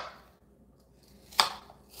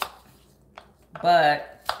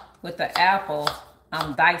 But with the apples,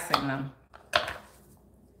 I'm dicing them.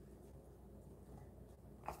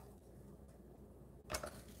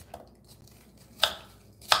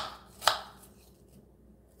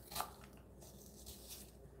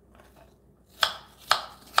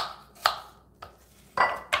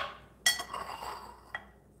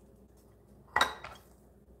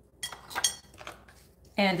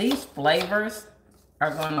 And these flavors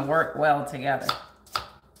are going to work well together.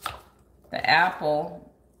 The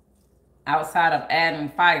apple, outside of adding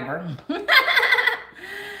fiber, because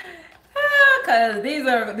these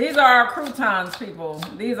are our croutons, people.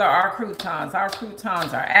 These are our croutons. Our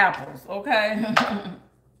croutons are apples, okay?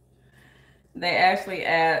 They actually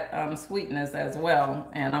add sweetness as well.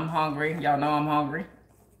 And I'm hungry. Y'all know I'm hungry.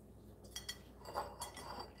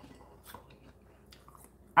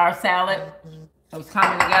 Our salad is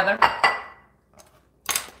coming together.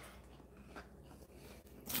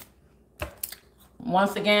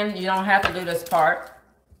 Once again, you don't have to do this part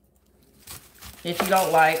if you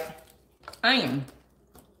don't like onion.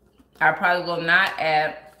 I probably will not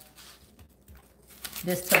add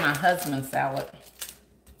this to my husband's salad,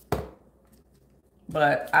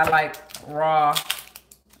 but I like raw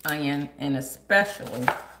onion and especially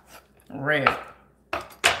red.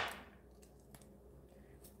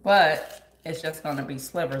 But it's just going to be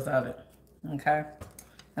slivers of it, okay?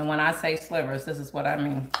 And when I say slivers, this is what I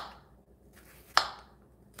mean.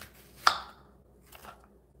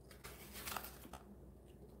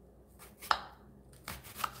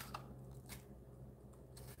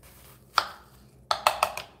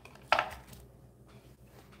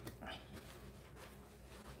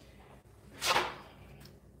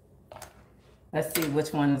 Let's see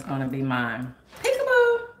which one is going to be mine.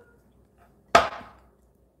 Peekaboo!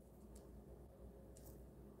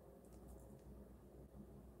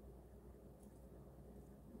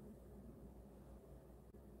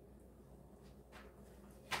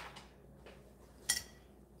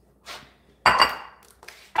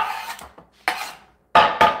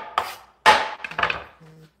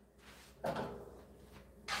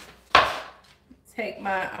 Take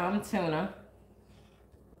my tuna.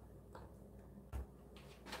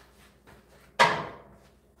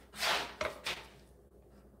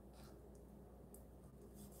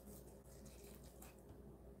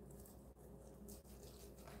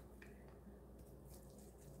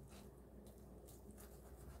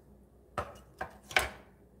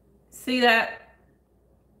 See that?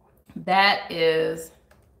 That is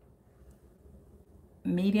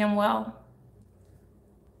medium well.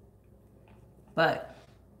 But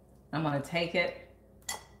I'm going to take it.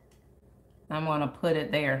 I'm going to put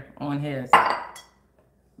it there on his.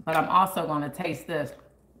 But I'm also going to taste this.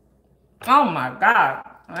 Oh my God.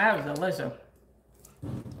 That was delicious.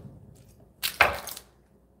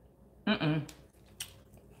 Mm-mm.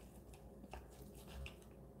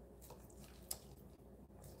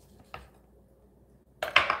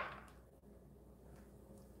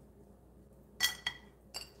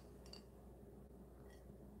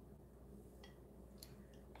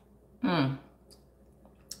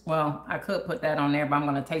 Well, I could put that on there, but I'm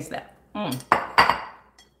going to taste that.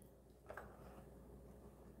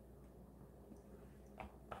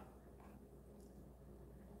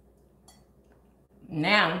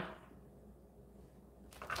 Now,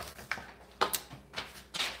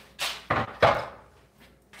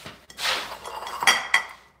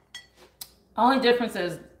 only difference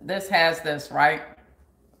is this has this, right?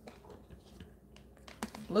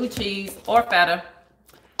 Blue cheese or feta.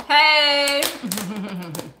 Hey!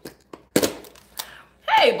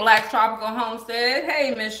 Hey, Black Tropical Homestead.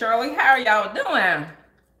 Hey, Miss Shirley. How are y'all doing?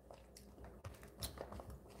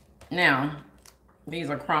 Now,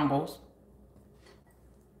 these are crumbles.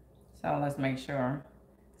 So let's make sure.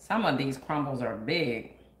 Some of these crumbles are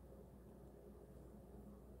big.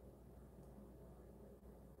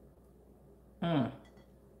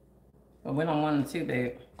 But we don't want them too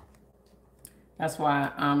big. That's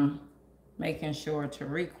why I'm making sure to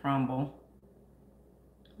re-crumble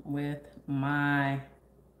with my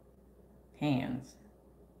hands.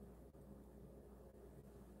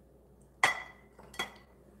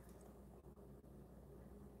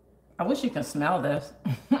 I wish you could smell this.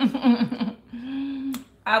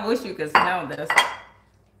 I wish you could smell this.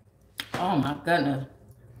 Oh my goodness.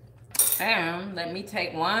 And let me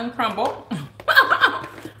take one crumble.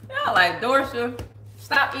 Y'all like, Dorsha,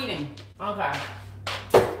 stop eating. Okay.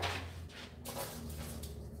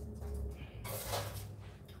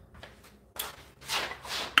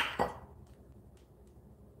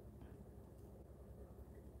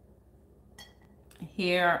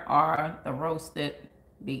 Here are the roasted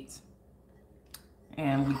beets.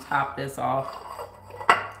 And we top this off.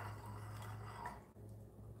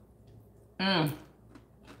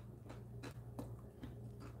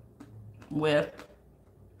 With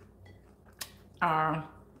our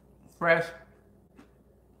fresh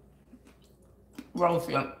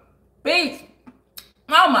roasted beets.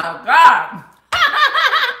 Oh my God.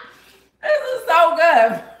 This is so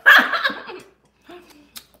good.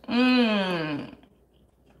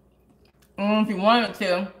 If you wanted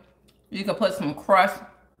to, you could put some crushed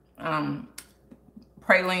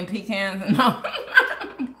praline pecans. No.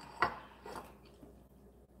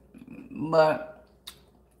 But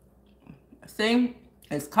see,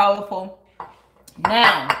 it's colorful.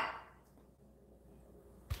 Now,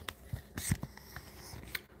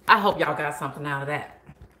 I hope y'all got something out of that.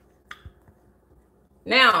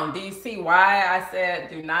 Now, do you see why I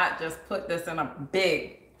said do not just put this in a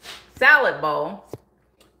big salad bowl?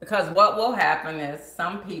 Because what will happen is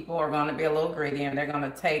some people are going to be a little greedy and they're going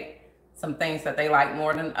to take some things that they like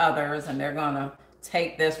more than others, and they're going to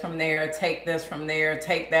take this from there, take this from there,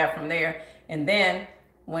 take that from there. And then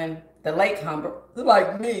when the late comer,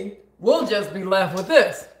 like me, we'll just be left with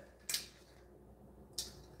this.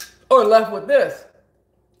 Or left with this.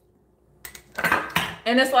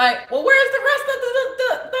 And it's like, well, where's the rest of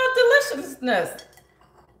the deliciousness?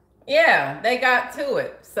 Yeah, they got to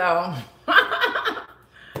it. So,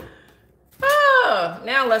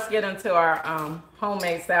 now let's get into our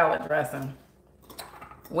homemade salad dressing,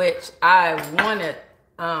 which I wanted.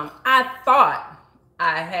 I thought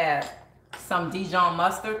I had some Dijon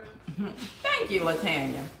mustard. Thank you,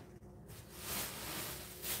 Latanya.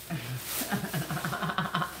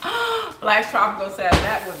 Black Tropical said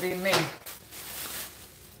that would be me.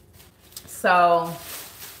 So,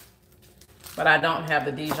 but I don't have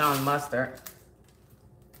the Dijon mustard.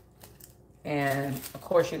 And of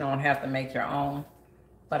course you don't have to make your own,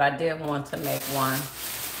 but I did want to make one.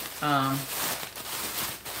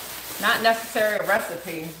 Not necessarily a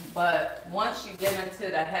recipe, but once you get into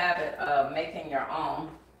the habit of making your own,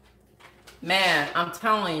 man, I'm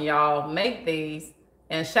telling y'all, make these.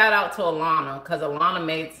 And shout out to Alana, because Alana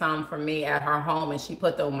made some for me at her home, and she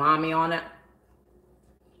put the umami on it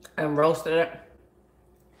and roasted it.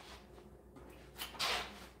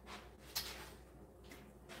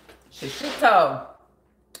 Shishito.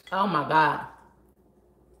 Oh my God.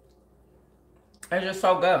 They're just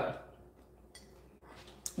so good.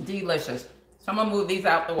 Delicious. So I'm gonna move these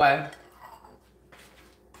out the way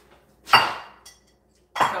so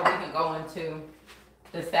we can go into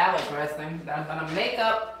the salad dressing that I'm gonna make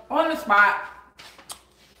up on the spot.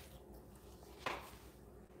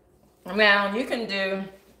 Now you can do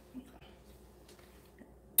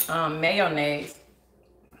mayonnaise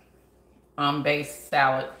based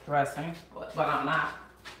salad dressing, but I'm not.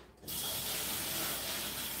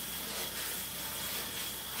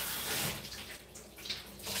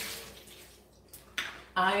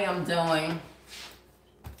 I am doing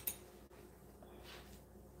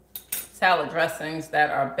salad dressings that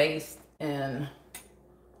are based in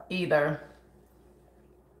either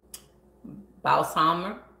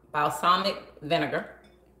balsamic vinegar.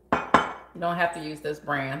 You don't have to use this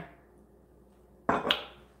brand.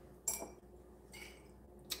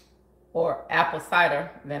 Or apple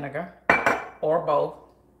cider vinegar, or both.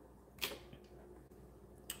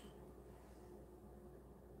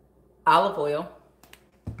 Olive oil.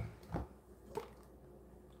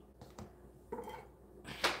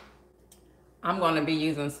 I'm going to be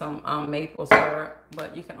using some maple syrup,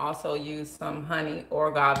 but you can also use some honey or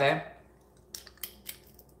agave.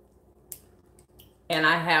 And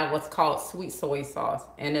I have what's called sweet soy sauce,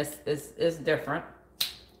 and it's different,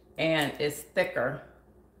 and it's thicker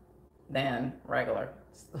than regular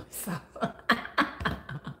soy sauce.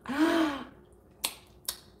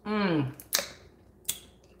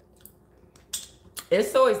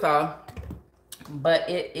 It's soy sauce, but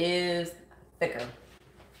it is thicker.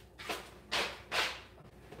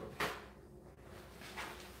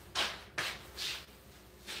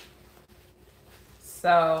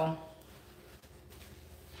 So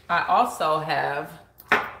I also have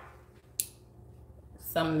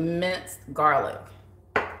some minced garlic.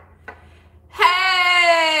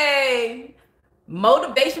 Hey,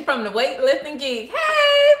 Motivation from the weightlifting geek.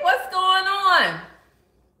 Hey, what's going on?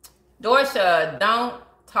 Dorsha, don't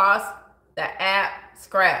toss the app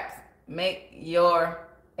scraps. Make your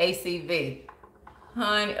ACV.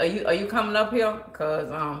 Honey, are you coming up here? Because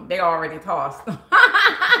they already tossed.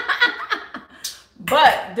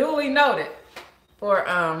 But duly noted for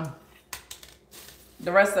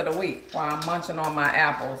the rest of the week while I'm munching on my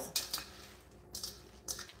apples.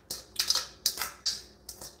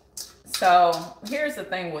 So here's the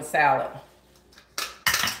thing with salad.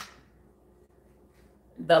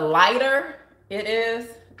 The lighter it is,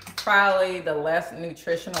 probably the less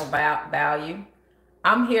nutritional value.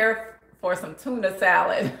 I'm here for some tuna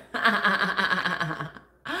salad. Well,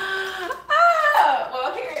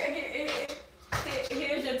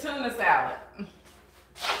 here's your tuna salad.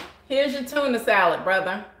 Here's your tuna salad,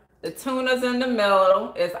 brother. The tuna's in the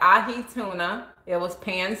middle. It's ahi tuna. It was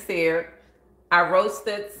pan-seared. I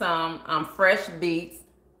roasted some fresh beets.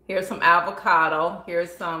 Here's some avocado. Here's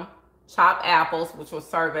some chopped apples, which will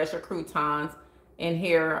serve as your croutons. And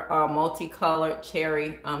here are multicolored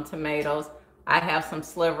cherry tomatoes. I have some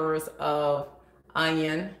slivers of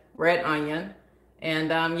onion, red onion.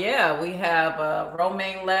 And yeah, we have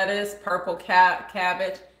romaine lettuce, purple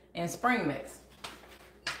cabbage, and spring mix.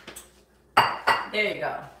 There you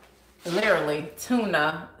go. Literally,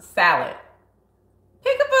 tuna salad.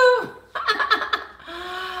 Peekaboo!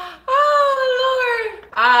 Oh, Lord.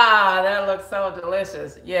 Ah, that looks so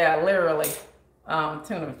delicious. Yeah, literally,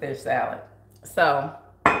 tuna fish salad. So,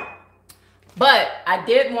 but I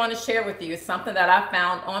did want to share with you something that I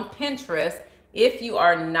found on Pinterest. If you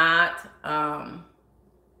are not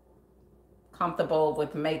comfortable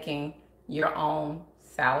with making your own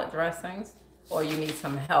salad dressings, or you need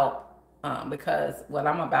some help, because what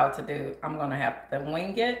I'm about to do, I'm going to have to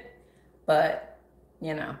wing it, but,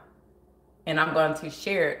 you know, and I'm going to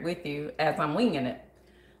share it with you as I'm winging it.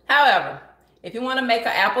 However, if you want to make an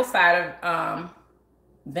apple cider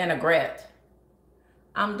vinaigrette,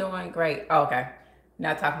 I'm doing great. Okay,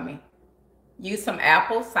 now talking to me. Use some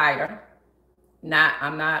apple cider.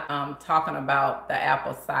 I'm not talking about the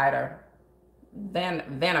apple cider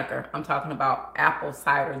vinegar. I'm talking about apple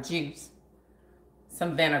cider juice.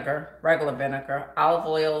 Some vinegar, regular vinegar, olive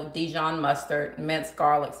oil, Dijon mustard, minced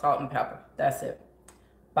garlic, salt, and pepper. That's it.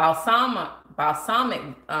 Balsamic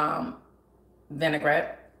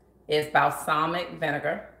vinaigrette is balsamic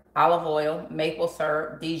vinegar, olive oil, maple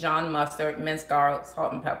syrup, Dijon mustard, minced garlic,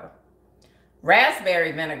 salt, and pepper.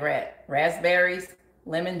 Raspberry vinaigrette, raspberries,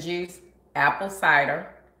 lemon juice, apple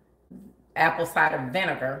cider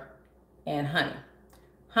vinegar, and honey.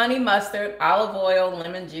 Honey mustard, olive oil,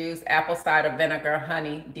 lemon juice, apple cider vinegar,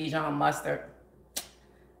 honey, Dijon mustard.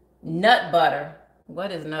 Nut butter.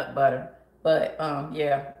 What is nut butter? But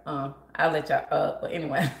yeah, I'll let y'all but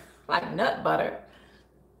anyway, like nut butter.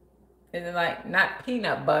 It's like not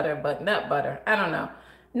peanut butter, but nut butter. I don't know.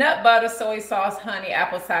 Nut butter, soy sauce, honey,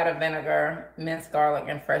 apple cider vinegar, minced garlic,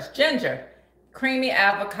 and fresh ginger. Creamy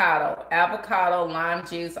avocado, lime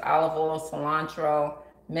juice, olive oil, cilantro,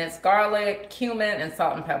 minced garlic, cumin, and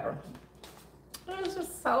salt and pepper. It's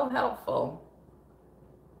just so helpful.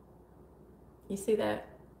 You see that?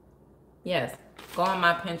 Yes. Go on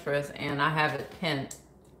my Pinterest, and I have it pinned,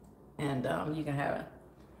 and you can have it.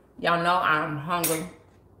 Y'all know I'm hungry.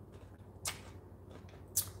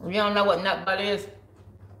 You don't know what nut butter is?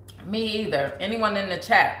 Me either. Anyone in the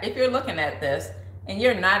chat? If you're looking at this and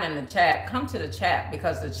you're not in the chat, come to the chat,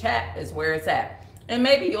 because the chat is where it's at. And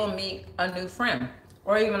maybe you'll meet a new friend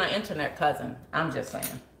or even an internet cousin. I'm just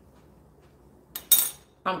saying.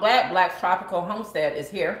 I'm glad Black Tropical Homestead is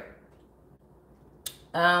here.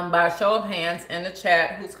 By a show of hands in the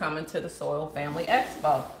chat, who's coming to the Soil Family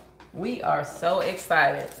Expo? We are so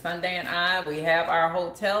excited. Sunday and I, we have our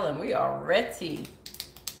hotel and we are ready.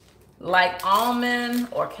 Like almond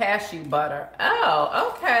or cashew butter.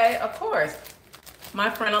 Oh, okay, of course. My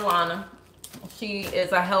friend Alana, she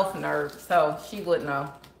is a health nerd, so she would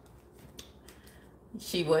know.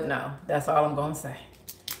 She would know. That's all I'm gonna say.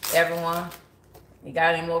 Everyone, you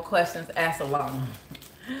got any more questions, ask Alana.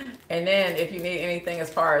 And then if you need anything as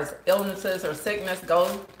far as illnesses or sickness,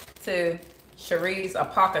 go to Cherie's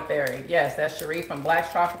Apothecary. Yes, that's Cherie from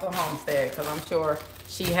Black Tropical Homestead, because I'm sure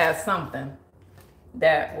she has something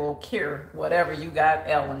that will cure whatever you got,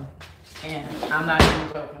 Ellen. And I'm not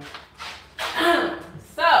even joking.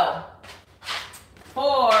 So,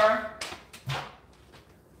 for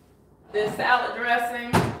this salad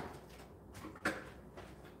dressing,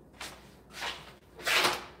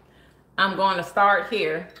 I'm going to start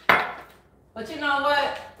here. But you know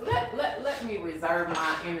what? Let me reserve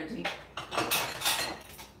my energy.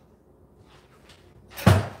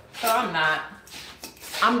 So I'm not.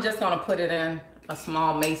 I'm just gonna put it in a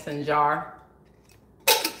small mason jar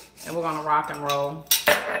and we're gonna rock and roll.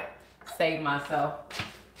 Save myself.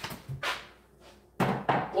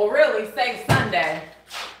 Well, really save Sunday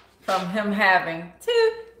from him having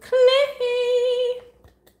to clean.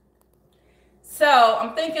 So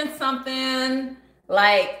I'm thinking something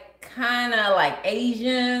like kind of like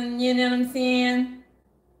Asian, you know what I'm saying?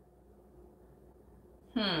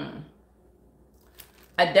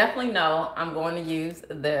 I definitely know I'm going to use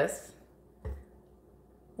this.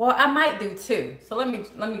 Well, I might do two. So let me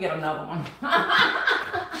get another one.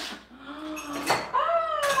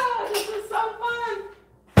 This is so fun.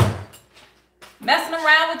 Messing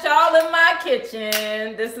around with y'all in my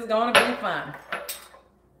kitchen. This is going to be fun.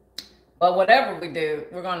 But whatever we do,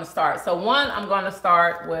 we're going to start. So one, I'm going to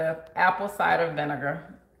start with apple cider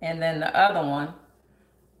vinegar. And then the other one,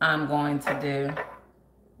 I'm going to do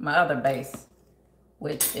my other base,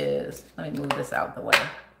 which is, let me move this out the way.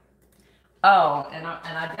 Oh, and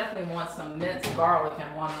I definitely want some minced garlic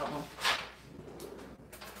in one of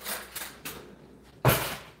them.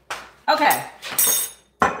 Okay,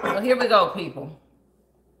 well here we go, people.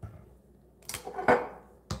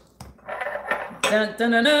 Dun,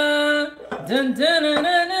 dun, dun, dun, dun, dun, dun,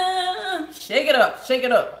 dun, dun. Shake it up, shake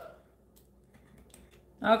it up.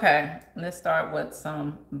 Okay, let's start with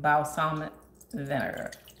some balsamic vinegar.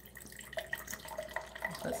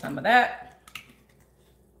 Put some of that.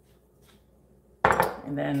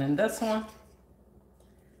 And then in this one.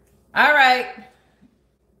 All right.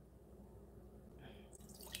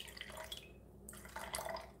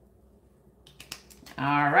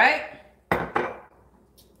 All right.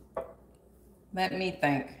 Let me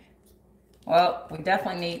think. Well, we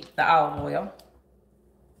definitely need the olive oil.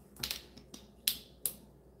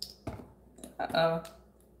 Uh-oh.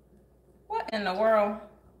 What in the world?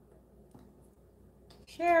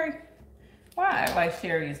 Sherry? Why act like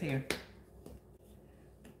Sherry is here?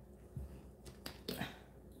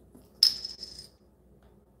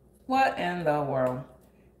 What in the world?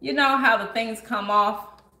 You know how the things come off?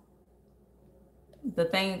 The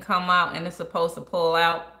thing come out and it's supposed to pull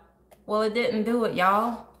out? Well, it didn't do it,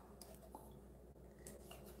 y'all.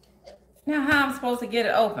 Now how I'm supposed to get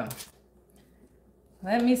it open?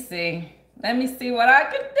 Let me see. Let me see what I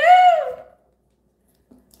can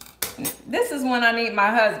do. This is when I need my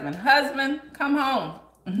husband. Husband, come home.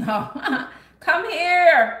 No, come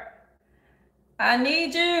here. I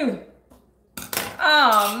need you.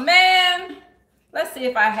 Oh, man. Let's see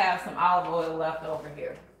if I have some olive oil left over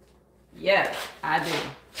here. Yes, I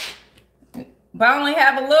do. But I only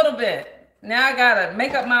have a little bit. Now I gotta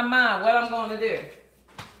make up my mind what I'm gonna do.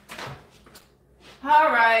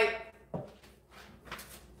 All right.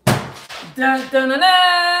 Dun, dun, dun, dun,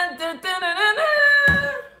 dun, dun, dun,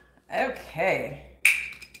 dun. Okay.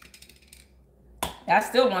 I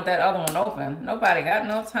still want that other one open. Nobody got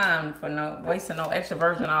no time for wasting no extra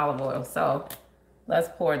virgin olive oil. So let's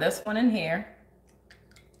pour this one in here.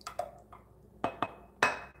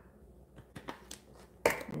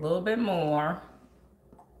 A little bit more.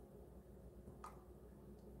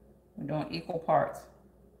 We're doing equal parts.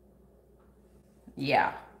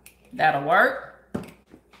 Yeah, that'll work.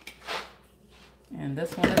 And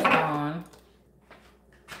this one is gone.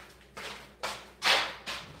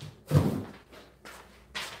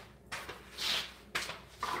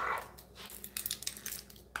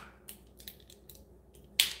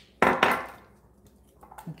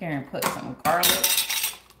 I'm going to put some garlic.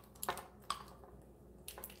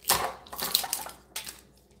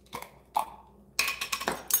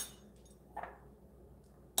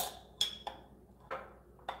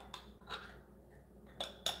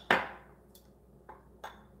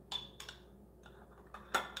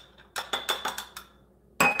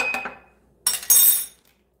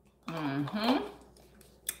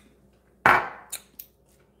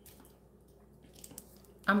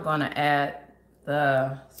 I'm going to add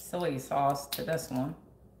the soy sauce to this one.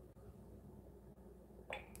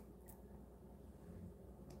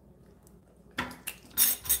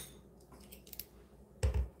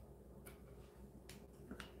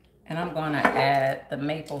 And I'm going to add the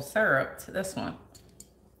maple syrup to this one.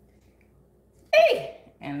 Hey!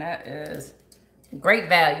 And that is great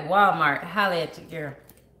value. Walmart, holla at you, girl.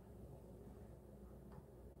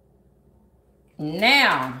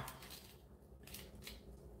 Now,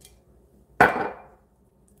 a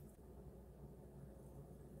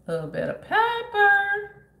little bit of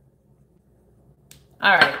pepper.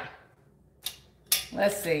 All right,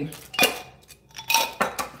 let's see.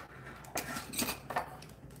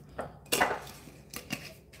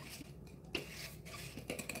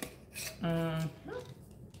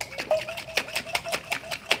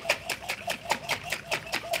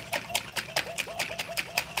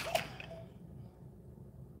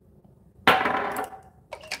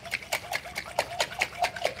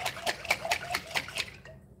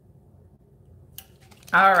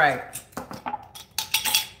 All right.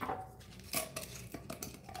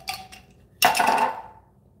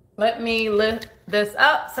 Let me lift this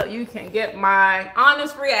up so you can get my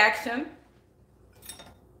honest reaction.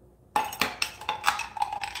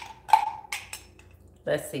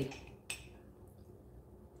 Let's see.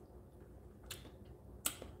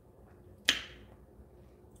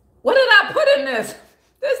 What did I put in this?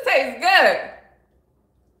 This tastes good.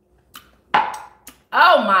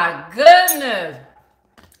 Oh my goodness.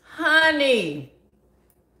 Honey.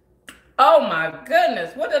 Oh my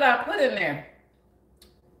goodness. What did I put in there?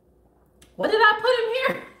 What did I put in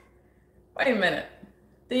here? Wait a minute.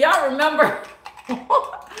 Do y'all remember?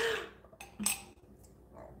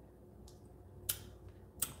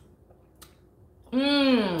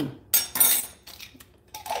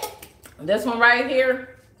 This one right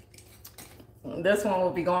here. This one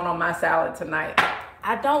will be going on my salad tonight.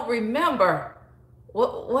 I don't remember.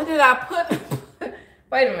 What did I put?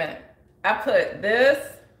 Wait a minute. I put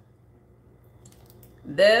this,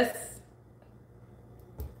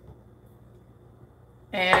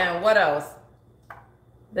 and what else?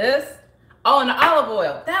 This. Oh, and the olive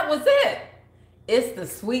oil. That was it. It's the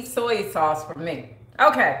sweet soy sauce for me.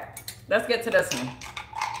 Okay, let's get to this one.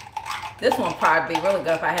 This one probably be really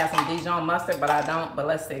good if I had some Dijon mustard, but I don't. But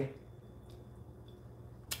let's see.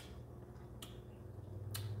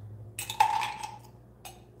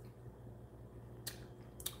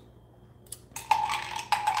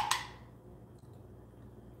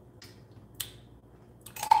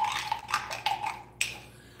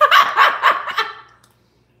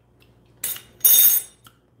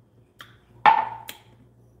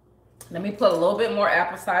 Let me put a little bit more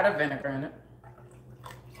apple cider vinegar in it.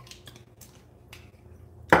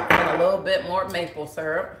 And a little bit more maple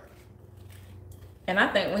syrup. And I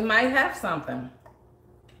think we might have something.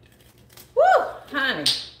 Woo, honey.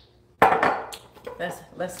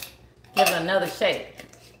 Let's give it another shake.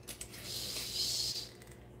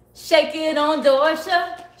 Shake it on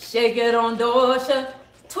Dorsha. Shake it on Dorsha.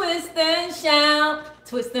 Twist and shout.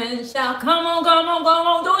 Twist and shout. Come on, come on, come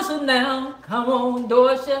on, Dorsha now. Come on,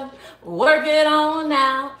 Dorsha. Work it on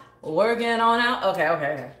now. Work it on out.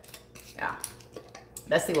 Okay. Yeah.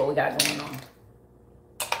 Let's see what we got going on.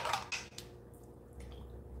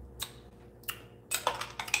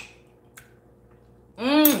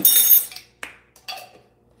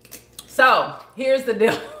 So, here's the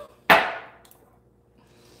deal.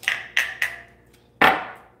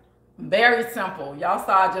 Very simple. Y'all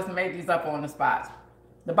saw I just made these up on the spot.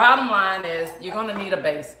 The bottom line is you're going to need a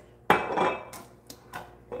base.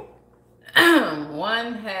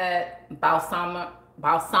 One had balsamic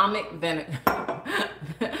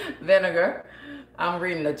vinegar. I'm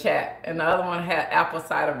reading the chat. And the other one had apple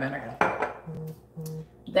cider vinegar.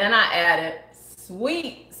 Then I added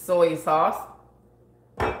sweet soy sauce.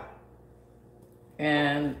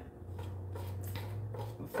 And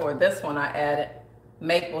for this one, I added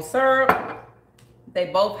maple syrup. They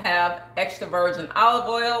both have extra virgin olive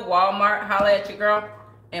oil. Walmart, holla at your girl.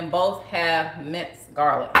 And both have minced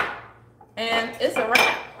garlic. And it's a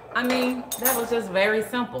wrap. I mean, that was just very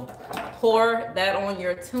simple. Pour that on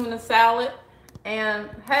your tuna salad. And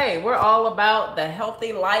hey, we're all about the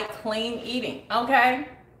healthy, light, clean eating. Okay?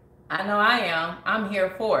 I know I am. I'm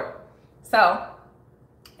here for it. So,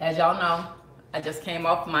 as y'all know, I just came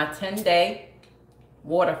off my 10-day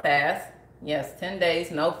water fast. Yes, 10 days,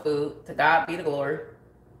 no food. To God be the glory.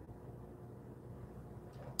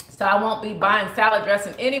 So I won't be buying salad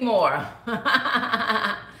dressing anymore.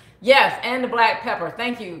 Yes, and the black pepper.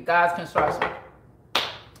 Thank you, God's Construction.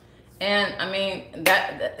 And I mean,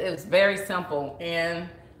 that it was very simple. And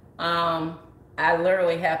I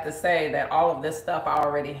literally have to say that all of this stuff I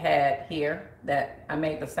already had here that I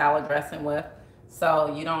made the salad dressing with.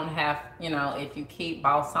 So you don't have, you know, if you keep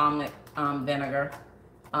balsamic vinegar,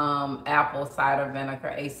 apple cider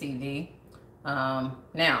vinegar, ACV.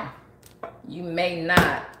 Now, you may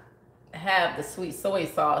not have the sweet soy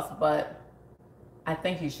sauce, but I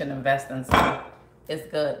think you should invest in some. It's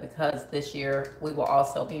good because this year we will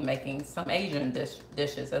also be making some Asian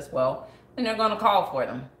dishes as well, and they're going to call for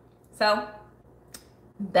them. So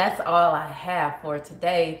that's all I have for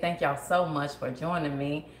today. Thank y'all so much for joining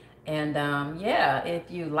me. And yeah,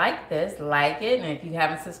 if you like this, like it. And if you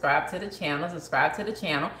haven't subscribed to the channel, subscribe to the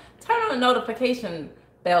channel. Turn on the notification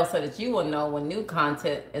bell so that you will know when new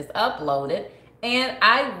content is uploaded. And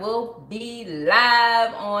I will be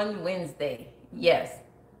live on Wednesday. Yes.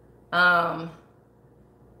 I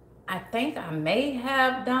think I may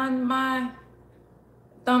have done my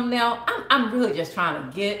thumbnail. I'm really just trying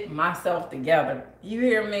to get myself together. You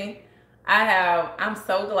hear me? I'm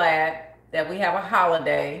so glad that we have a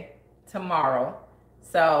holiday tomorrow.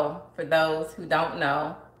 So for those who don't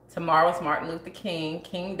know, tomorrow's Martin Luther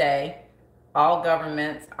King Day. All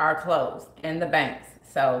governments are closed and the banks.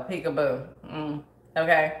 So peekaboo.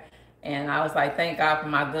 Okay. And I was like, thank God for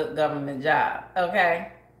my good government job.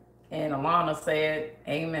 Okay. And Alana said,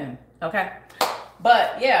 amen. Okay.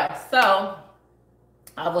 But yeah, so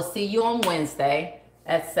I will see you on Wednesday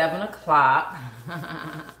at 7 o'clock.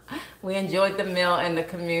 We enjoyed the meal in the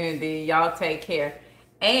community. Y'all take care.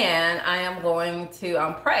 And I am going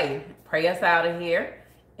to pray us out of here.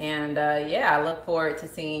 And yeah, I look forward to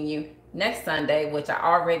seeing you next Sunday, which I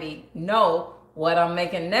already know what I'm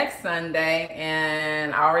making next Sunday.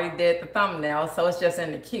 And I already did the thumbnail, so it's just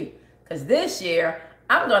in the queue. Because this year,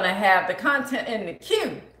 I'm going to have the content in the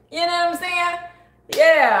queue. You know what I'm saying?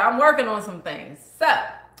 Yeah, I'm working on some things. So,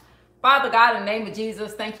 Father God, in the name of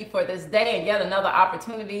Jesus, thank you for this day and yet another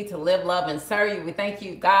opportunity to live, love, and serve you. We thank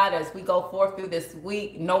you, God, as we go forth through this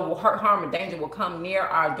week. No hurt, harm, or danger will come near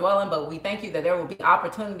our dwelling, but we thank you that there will be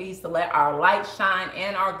opportunities to let our light shine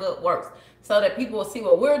and our good works so that people will see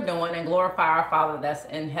what we're doing and glorify our Father that's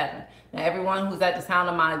in heaven. Now, everyone who's at the sound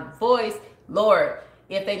of my voice, Lord,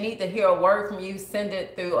 if they need to hear a word from you, send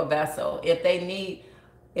it through a vessel. If they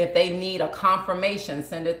need a confirmation,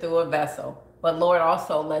 send it through a vessel. But Lord,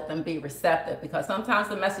 also let them be receptive, because sometimes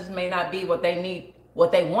the message may not be what they need,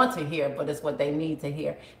 what they want to hear, but it's what they need to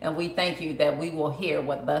hear. And we thank you that we will hear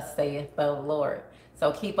what thus saith the Lord.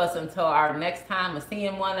 So keep us until our next time of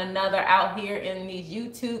seeing one another out here in these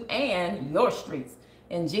YouTube and your streets.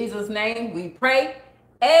 In Jesus' name we pray.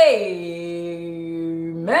 Amen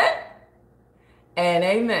and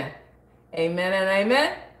amen. Amen and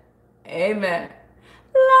amen. Amen.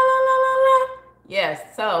 La la la la la. Yes,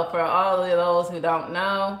 so for all of those who don't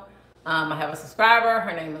know, I have a subscriber.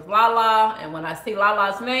 Her name is Lala, and when I see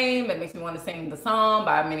Lala's name, it makes me want to sing the song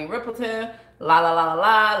by Minnie Rippleton. La la la la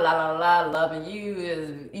la la la la. Loving you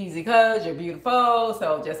is easy cause you're beautiful.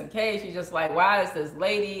 So just in case you're just like, why is this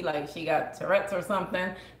lady like she got Tourette's or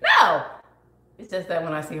something? No, it's just that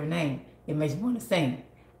when I see her name, it makes me want to sing.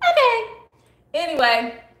 Okay.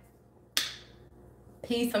 Anyway,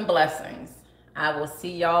 peace and blessings. I will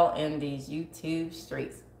see y'all in these YouTube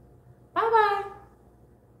streets. Bye-bye.